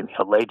them. And we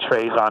laid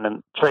trays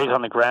on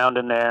the ground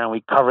in there, and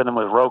we covered them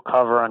with row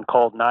cover on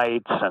cold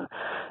nights. And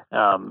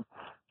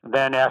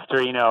then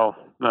after 5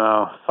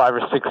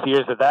 or 6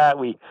 years of that,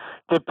 we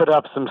did put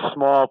up some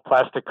small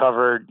plastic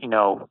covered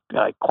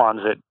like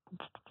Quonset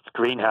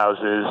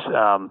greenhouses.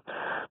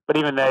 But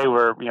even they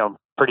were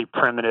pretty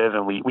primitive,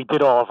 and we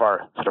did all of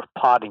our sort of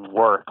potting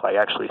work, like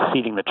actually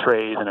seeding the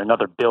trays in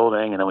another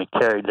building, and then we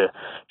carried the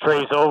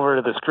trays over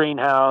to this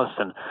greenhouse,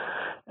 and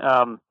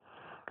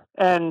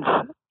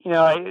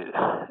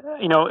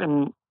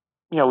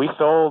we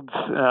sold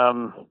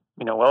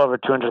well over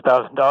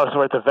 $200,000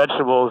 worth of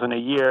vegetables in a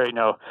year,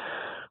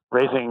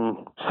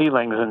 raising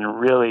seedlings in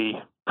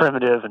really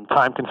primitive and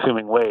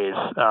time-consuming ways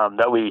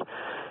that we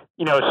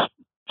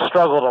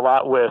struggled a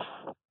lot with,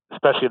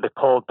 especially the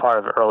cold part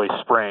of early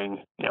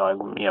spring,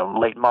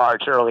 late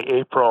March, early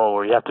April,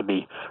 where you have to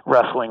be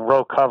wrestling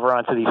row cover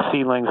onto these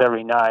seedlings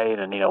every night,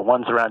 and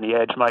ones around the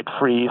edge might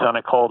freeze on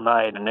a cold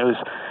night, and it was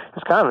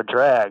kind of a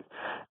drag.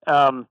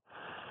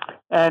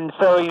 And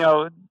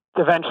so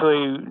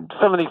eventually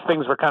some of these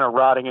things were kind of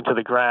rotting into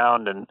the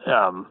ground, and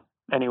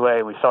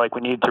anyway, we felt like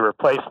we needed to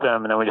replace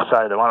them, and then we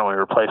decided, why don't we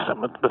replace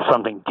them with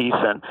something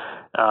decent?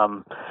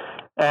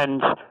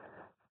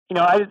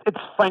 It's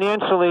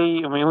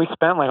financially, we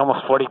spent like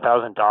almost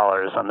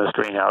 $40,000 on this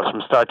greenhouse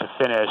from start to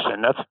finish,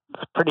 and it's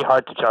pretty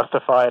hard to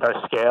justify at our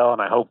scale,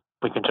 and I hope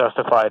we can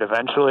justify it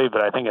eventually,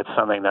 but I think it's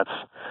something that's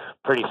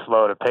pretty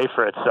slow to pay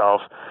for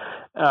itself.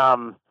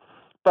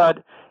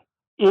 But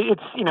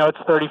it's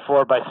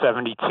 34 by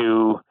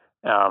 72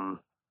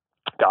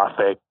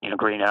 Gothic,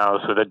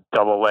 greenhouse with a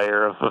double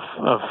layer of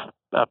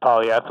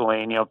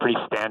polyethylene, pretty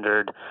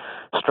standard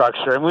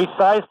structure, and we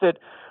sized it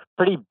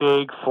pretty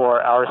big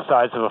for our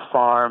size of a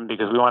farm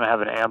because we want to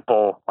have an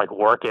ample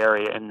work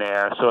area in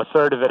there. So a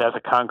third of it has a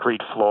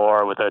concrete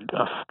floor with a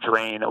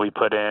drain that we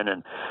put in,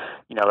 and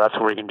that's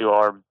where we can do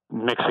our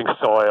mixing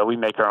soil. We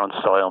make our own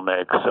soil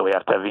mix, so we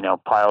have to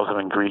have piles of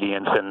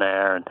ingredients in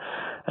there, and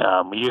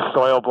we use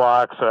soil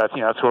blocks, so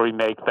that's where we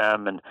make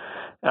them and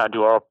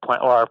do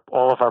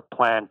all of our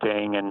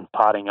planting and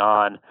potting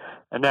on.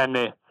 And then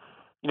the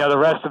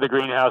rest of the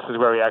greenhouse is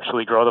where we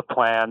actually grow the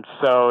plants.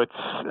 So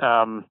it's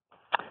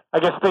I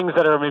guess things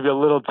that are maybe a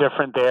little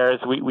different there is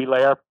we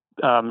lay our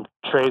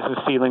trays of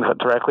seedlings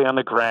directly on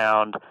the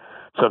ground.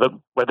 So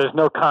where there's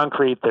no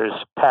concrete, there's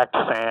packed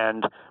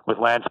sand with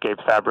landscape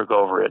fabric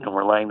over it, and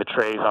we're laying the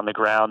trays on the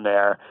ground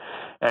there.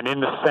 And in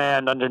the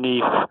sand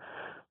underneath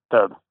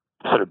the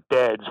sort of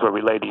beds where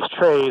we lay these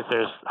trays,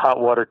 there's hot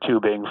water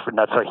tubing,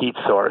 that's our heat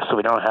source. So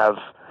we don't have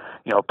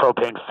a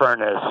propane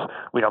furnace.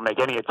 We don't make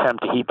any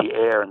attempt to heat the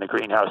air in the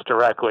greenhouse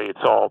directly. It's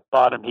all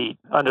bottom heat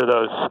under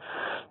those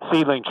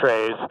seedling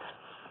trays.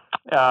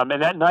 And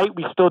at night,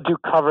 we still do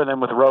cover them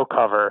with row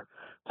cover.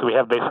 So we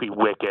have basically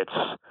wickets,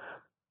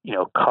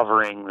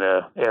 covering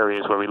the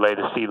areas where we lay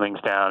the seedlings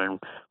down. And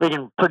we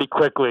can pretty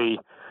quickly,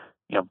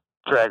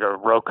 drag a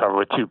row cover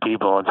with 2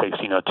 people. It takes,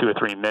 2 or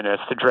 3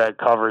 minutes to drag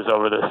covers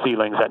over the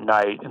seedlings at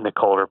night in the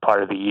colder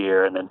part of the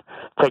year, and then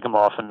take them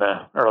off in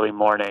the early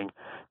morning.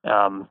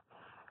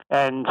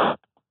 And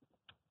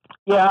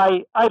yeah,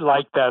 I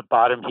like that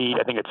bottom heat.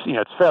 I think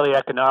it's fairly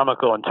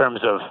economical in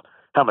terms of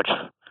how much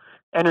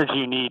energy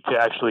you need to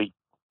actually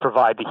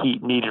provide the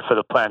heat needed for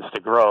the plants to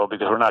grow,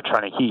 because we're not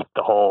trying to heat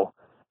the whole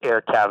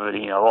air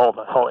cavity, all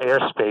the whole air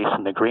space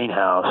in the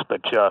greenhouse,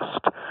 but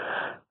just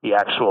the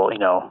actual,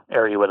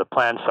 area where the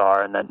plants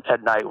are. And then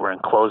at night we're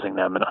enclosing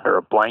them under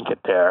a blanket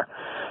there.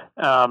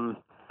 I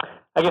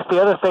guess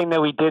the other thing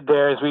that we did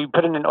there is we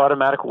put in an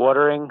automatic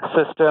watering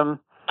system.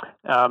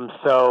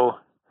 So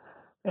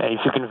if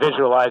you can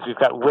visualize, we've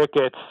got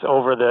wickets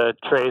over the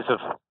trays of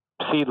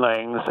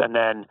seedlings, and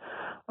then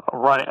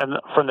and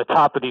from the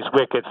top of these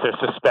wickets, there's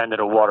suspended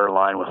a water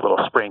line with little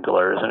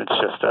sprinklers, and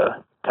it's just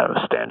a kind of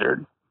a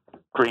standard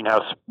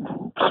greenhouse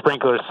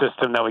sprinkler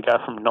system that we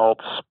got from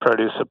Nolt's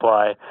Produce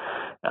Supply.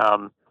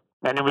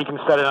 And then we can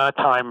set it on a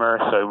timer.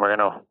 So we're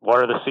going to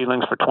water the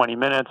seedlings for 20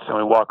 minutes and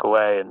we walk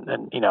away and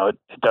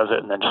it does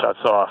it and then shuts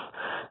off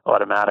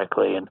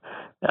automatically. And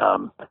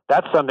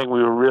that's something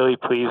we were really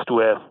pleased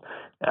with.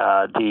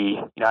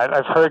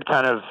 I've heard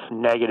kind of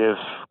negative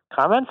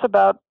comments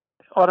about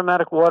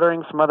automatic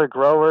watering from other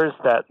growers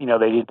that,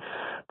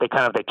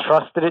 they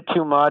trusted it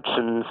too much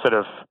and sort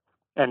of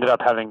ended up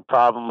having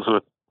problems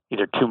with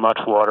either too much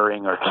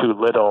watering or too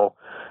little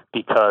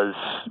because,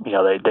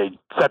 they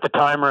set the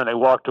timer and they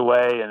walked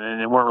away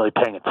and they weren't really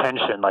paying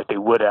attention like they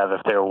would have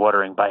if they were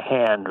watering by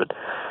hand. But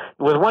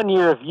with 1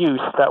 year of use,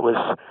 that was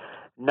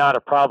not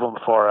a problem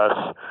for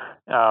us.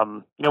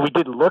 We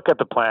did look at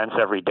the plants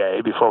every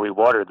day before we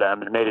watered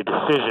them and made a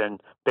decision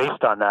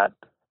based on that,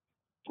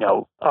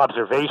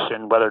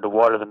 observation, whether to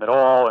water them at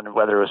all and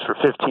whether it was for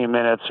 15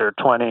 minutes or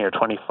 20 or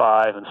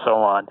 25 and so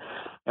on.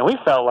 And we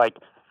felt like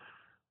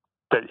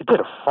that it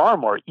did a far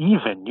more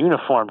even,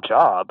 uniform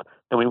job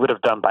than we would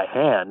have done by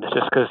hand,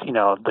 just because,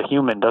 the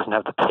human doesn't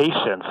have the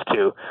patience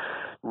to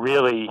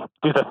really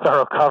do the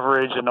thorough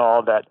coverage and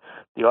all that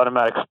the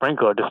automatic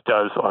sprinkler just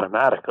does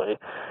automatically.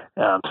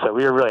 So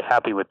we were really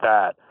happy with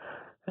that.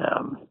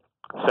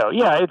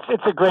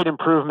 It's a great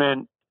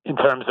improvement in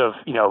terms of,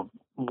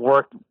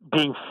 work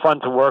being fun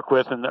to work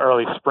with in the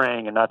early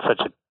spring and not such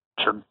a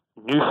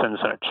nuisance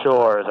and a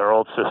chore as our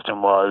old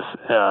system was.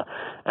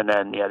 And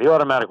then, the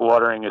automatic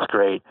watering is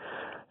great.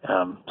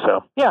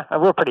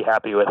 We're pretty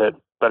happy with it,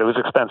 but it was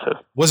expensive.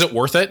 Was it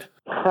worth it?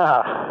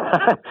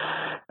 I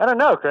don't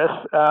know, Chris.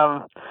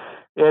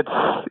 It's,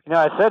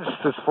 I said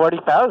it's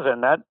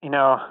 40,000 that,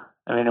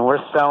 we're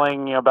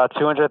selling about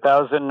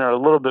 200,000 or a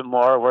little bit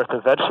more worth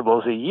of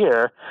vegetables a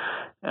year.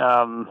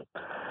 You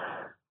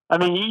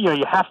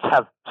have to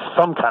have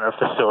some kind of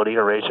facility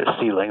to raise your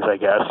seedlings, I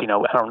guess.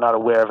 I'm not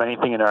aware of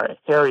anything in our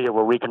area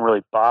where we can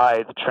really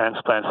buy the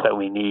transplants that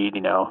we need,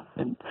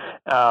 And,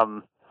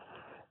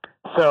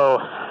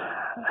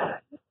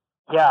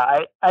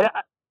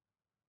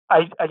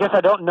 I guess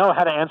I don't know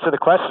how to answer the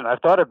question. I've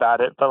thought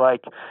about it, but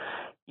what's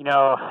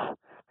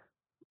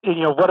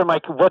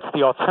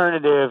the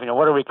alternative?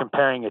 What are we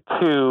comparing it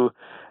to?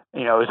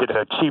 Is it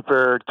a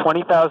cheaper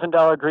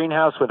 $20,000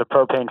 greenhouse with a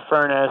propane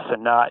furnace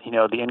and not,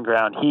 the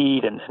in-ground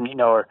heat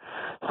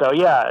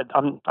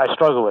I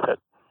struggle with it.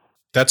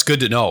 That's good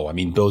to know.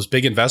 Those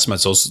big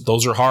investments,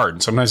 those are hard.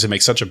 And sometimes it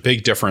makes such a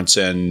big difference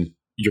in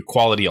your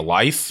quality of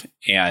life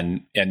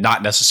and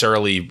not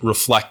necessarily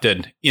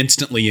reflected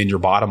instantly in your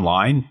bottom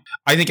line.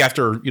 I think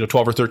after,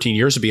 12 or 13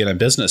 years of being in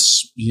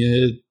business,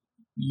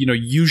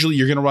 usually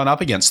you're going to run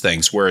up against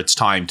things where it's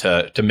time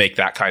to make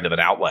that kind of an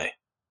outlay.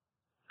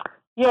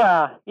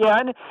 Yeah.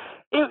 And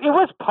it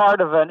was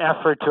part of an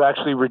effort to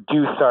actually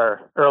reduce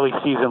our early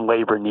season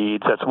labor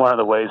needs. That's one of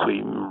the ways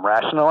we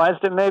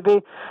rationalized it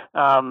maybe.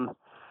 And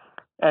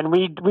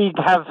we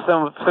have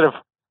some sort of,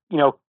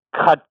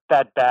 cut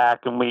that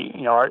back, and we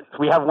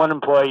have one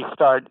employee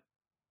start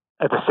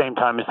at the same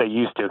time as they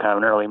used to, kind of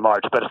in early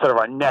March, but sort of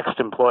our next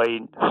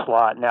employee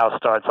slot now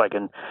starts like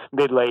in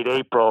mid-late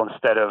April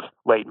instead of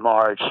late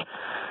March.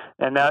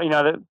 And now,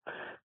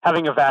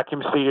 having a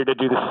vacuum seeder to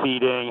do the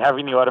seeding,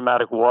 having the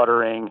automatic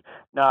watering,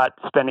 not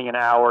spending an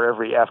hour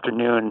every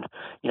afternoon,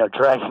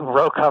 dragging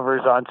row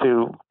covers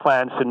onto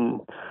plants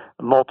in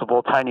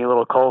multiple tiny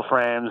little cold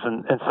frames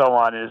and so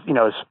on is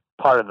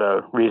part of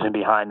the reason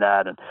behind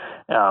that. And,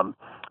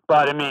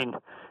 but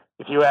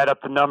if you add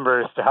up the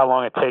numbers to how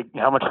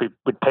much we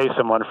would pay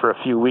someone for a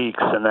few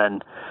weeks and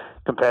then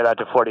compare that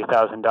to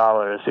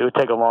 $40,000, it would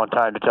take a long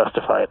time to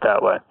justify it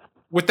that way.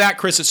 With that,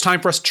 Chris, it's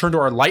time for us to turn to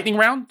our lightning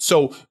round.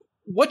 So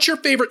what's your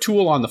favorite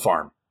tool on the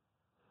farm?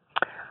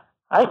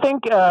 I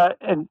think a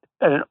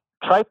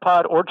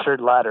tripod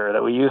orchard ladder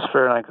that we use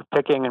for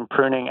picking and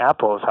pruning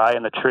apples high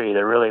in the tree.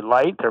 They're really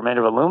light, they're made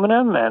of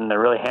aluminum, and they're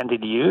really handy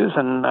to use,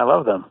 and I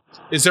love them.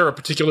 Is there a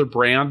particular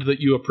brand that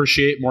you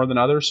appreciate more than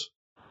others?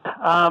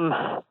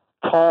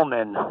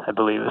 Tallman, I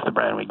believe, is the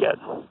brand we get.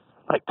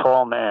 Like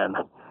Tall Man.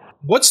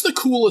 What's the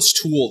coolest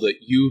tool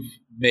that you've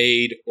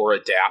made or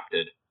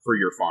adapted for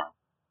your farm?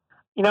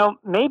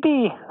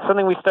 Maybe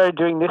something we started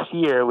doing this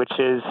year, which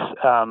is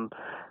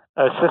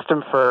a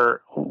system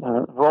for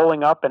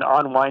rolling up and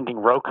unwinding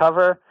row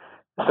cover.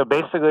 So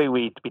basically,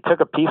 we took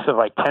a piece of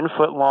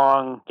 10-foot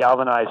long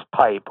galvanized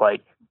pipe,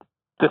 like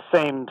the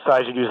same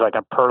size you'd use like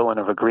a purlin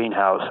of a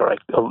greenhouse or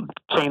like a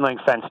chain link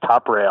fence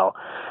top rail.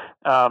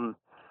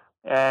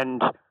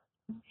 And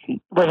we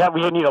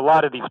need a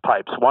lot of these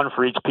pipes, one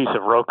for each piece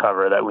of row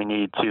cover that we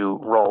need to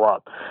roll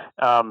up.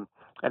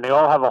 And they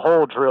all have a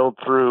hole drilled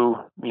through,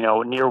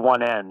 near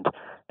one end.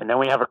 And then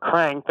we have a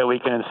crank that we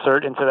can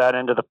insert into that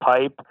end of the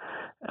pipe.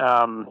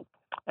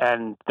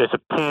 And there's a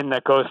pin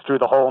that goes through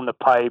the hole in the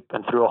pipe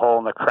and through a hole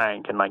in the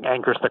crank and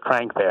anchors the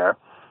crank there.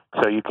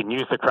 So you can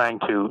use the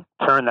crank to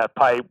turn that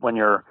pipe when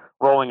you're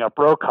rolling up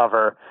row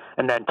cover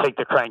and then take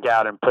the crank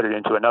out and put it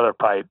into another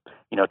pipe,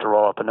 to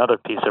roll up another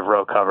piece of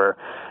row cover.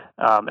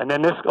 And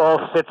then this all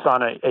sits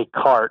on a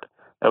cart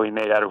that we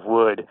made out of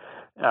wood.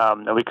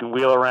 And we can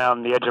wheel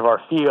around the edge of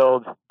our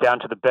field down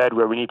to the bed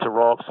where we need to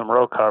roll up some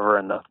row cover,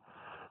 and the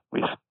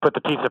we put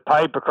the piece of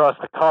pipe across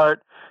the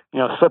cart,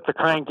 slip the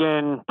crank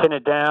in, pin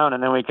it down,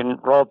 and then we can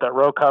roll up that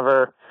row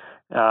cover.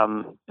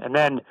 And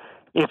then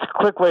it's a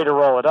quick way to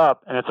roll it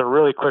up, and it's a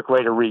really quick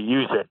way to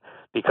reuse it,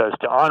 because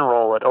to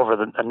unroll it over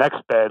the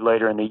next bed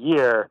later in the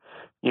year,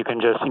 you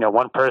can just,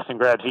 one person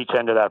grabs each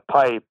end of that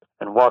pipe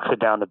and walks it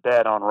down the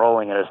bed,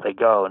 unrolling it as they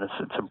go, and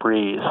it's a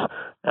breeze.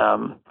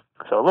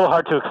 So a little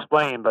hard to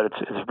explain, but it's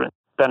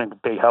been a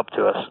big help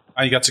to us.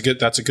 I think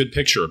that's a good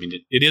picture. I mean,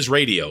 it is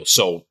radio,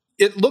 so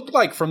it looked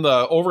like from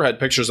the overhead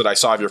pictures that I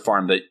saw of your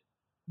farm that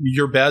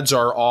your beds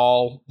are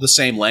all the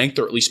same length,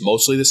 or at least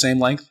mostly the same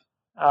length.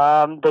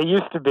 They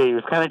used to be.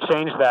 We've kind of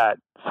changed that.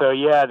 So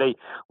yeah,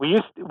 we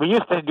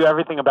used to do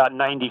everything about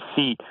 90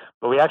 feet,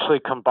 but we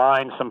actually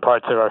combined some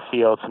parts of our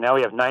field. So now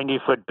we have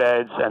 90-foot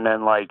beds, and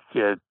then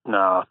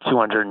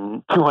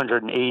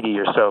 280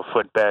 or so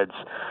foot beds.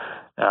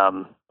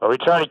 But we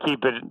try to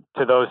keep it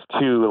to those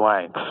two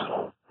lengths.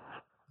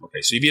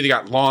 Okay, so you've either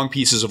got long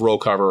pieces of row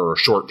cover or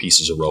short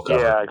pieces of row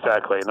cover. Yeah,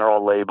 exactly, and they're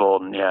all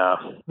labeled. And yeah.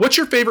 What's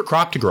your favorite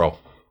crop to grow?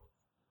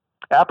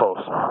 Apples.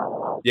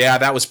 Yeah,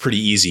 that was pretty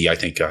easy, I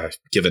think,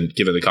 given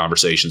the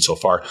conversation so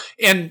far.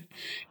 And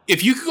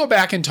if you could go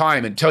back in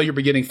time and tell your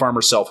beginning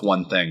farmer self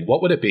one thing,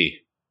 what would it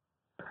be?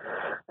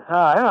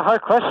 I have a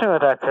hard question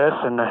with that, Chris,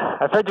 and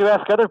I've heard you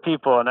ask other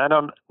people, and I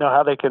don't know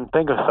how they can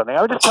think of something.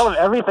 I would just tell them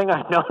everything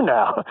I know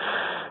now.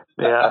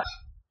 Yeah.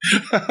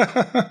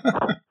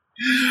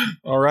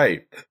 All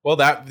right. Well,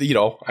 that,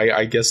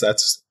 I guess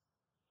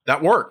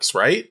that works,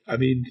 right? I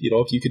mean,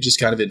 if you could just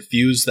kind of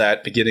infuse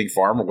that beginning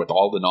farmer with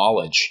all the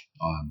knowledge,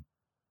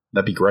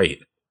 that'd be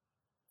great.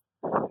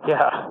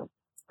 Yeah.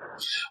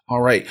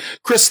 All right.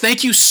 Chris,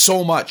 thank you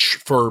so much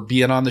for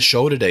being on the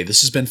show today.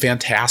 This has been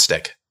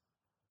fantastic.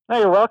 No,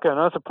 you're welcome.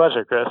 No, it's a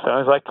pleasure, Chris. I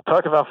always like to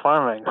talk about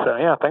farming. So,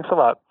 yeah, thanks a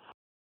lot.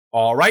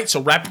 All right,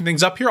 so wrapping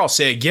things up here, I'll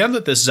say again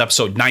that this is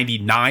episode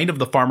 99 of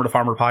the Farmer to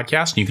Farmer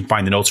podcast, and you can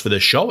find the notes for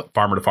this show at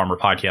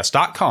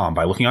farmertofarmerpodcast.com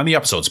by looking on the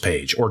episodes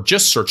page or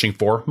just searching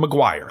for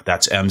McGuire.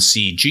 That's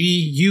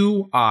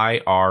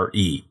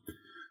McGuire.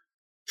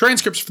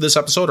 Transcripts for this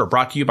episode are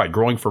brought to you by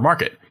Growing for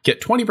Market.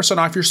 Get 20%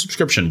 off your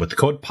subscription with the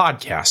code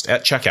podcast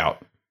at checkout.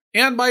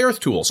 And by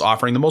Earth Tools,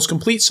 offering the most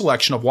complete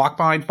selection of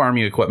walk-behind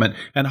farming equipment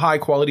and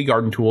high-quality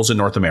garden tools in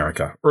North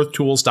America.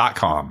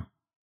 EarthTools.com.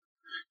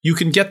 You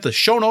can get the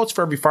show notes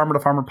for every Farmer to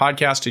Farmer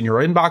podcast in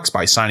your inbox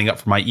by signing up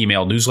for my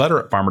email newsletter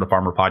at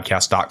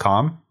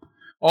farmertofarmerpodcast.com.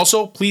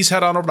 Also, please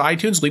head on over to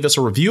iTunes, leave us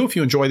a review if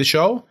you enjoy the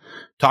show.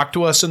 Talk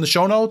to us in the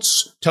show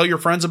notes. Tell your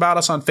friends about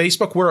us on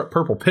Facebook. We're at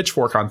Purple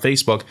Pitchfork on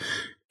Facebook.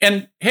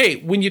 And hey,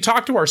 when you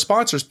talk to our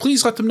sponsors,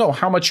 please let them know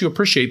how much you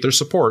appreciate their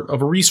support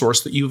of a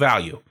resource that you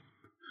value.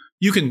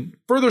 You can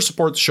further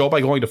support the show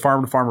by going to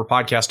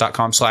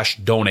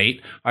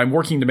farmertofarmerpodcast.com/donate. I'm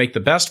working to make the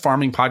best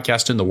farming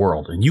podcast in the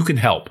world, and you can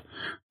help.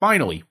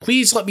 Finally,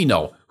 please let me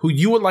know who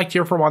you would like to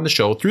hear from on the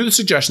show through the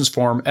suggestions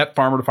form at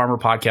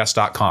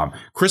farmertofarmerpodcast.com.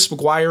 Chris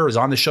McGuire is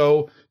on the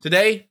show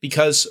today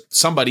because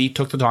somebody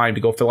took the time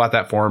to go fill out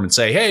that form and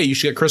say, hey, you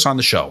should get Chris on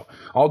the show.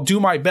 I'll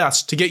do my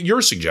best to get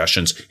your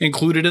suggestions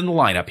included in the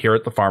lineup here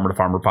at the Farmer to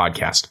Farmer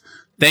podcast.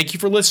 Thank you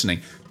for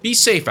listening. Be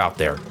safe out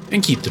there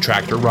and keep the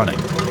tractor running.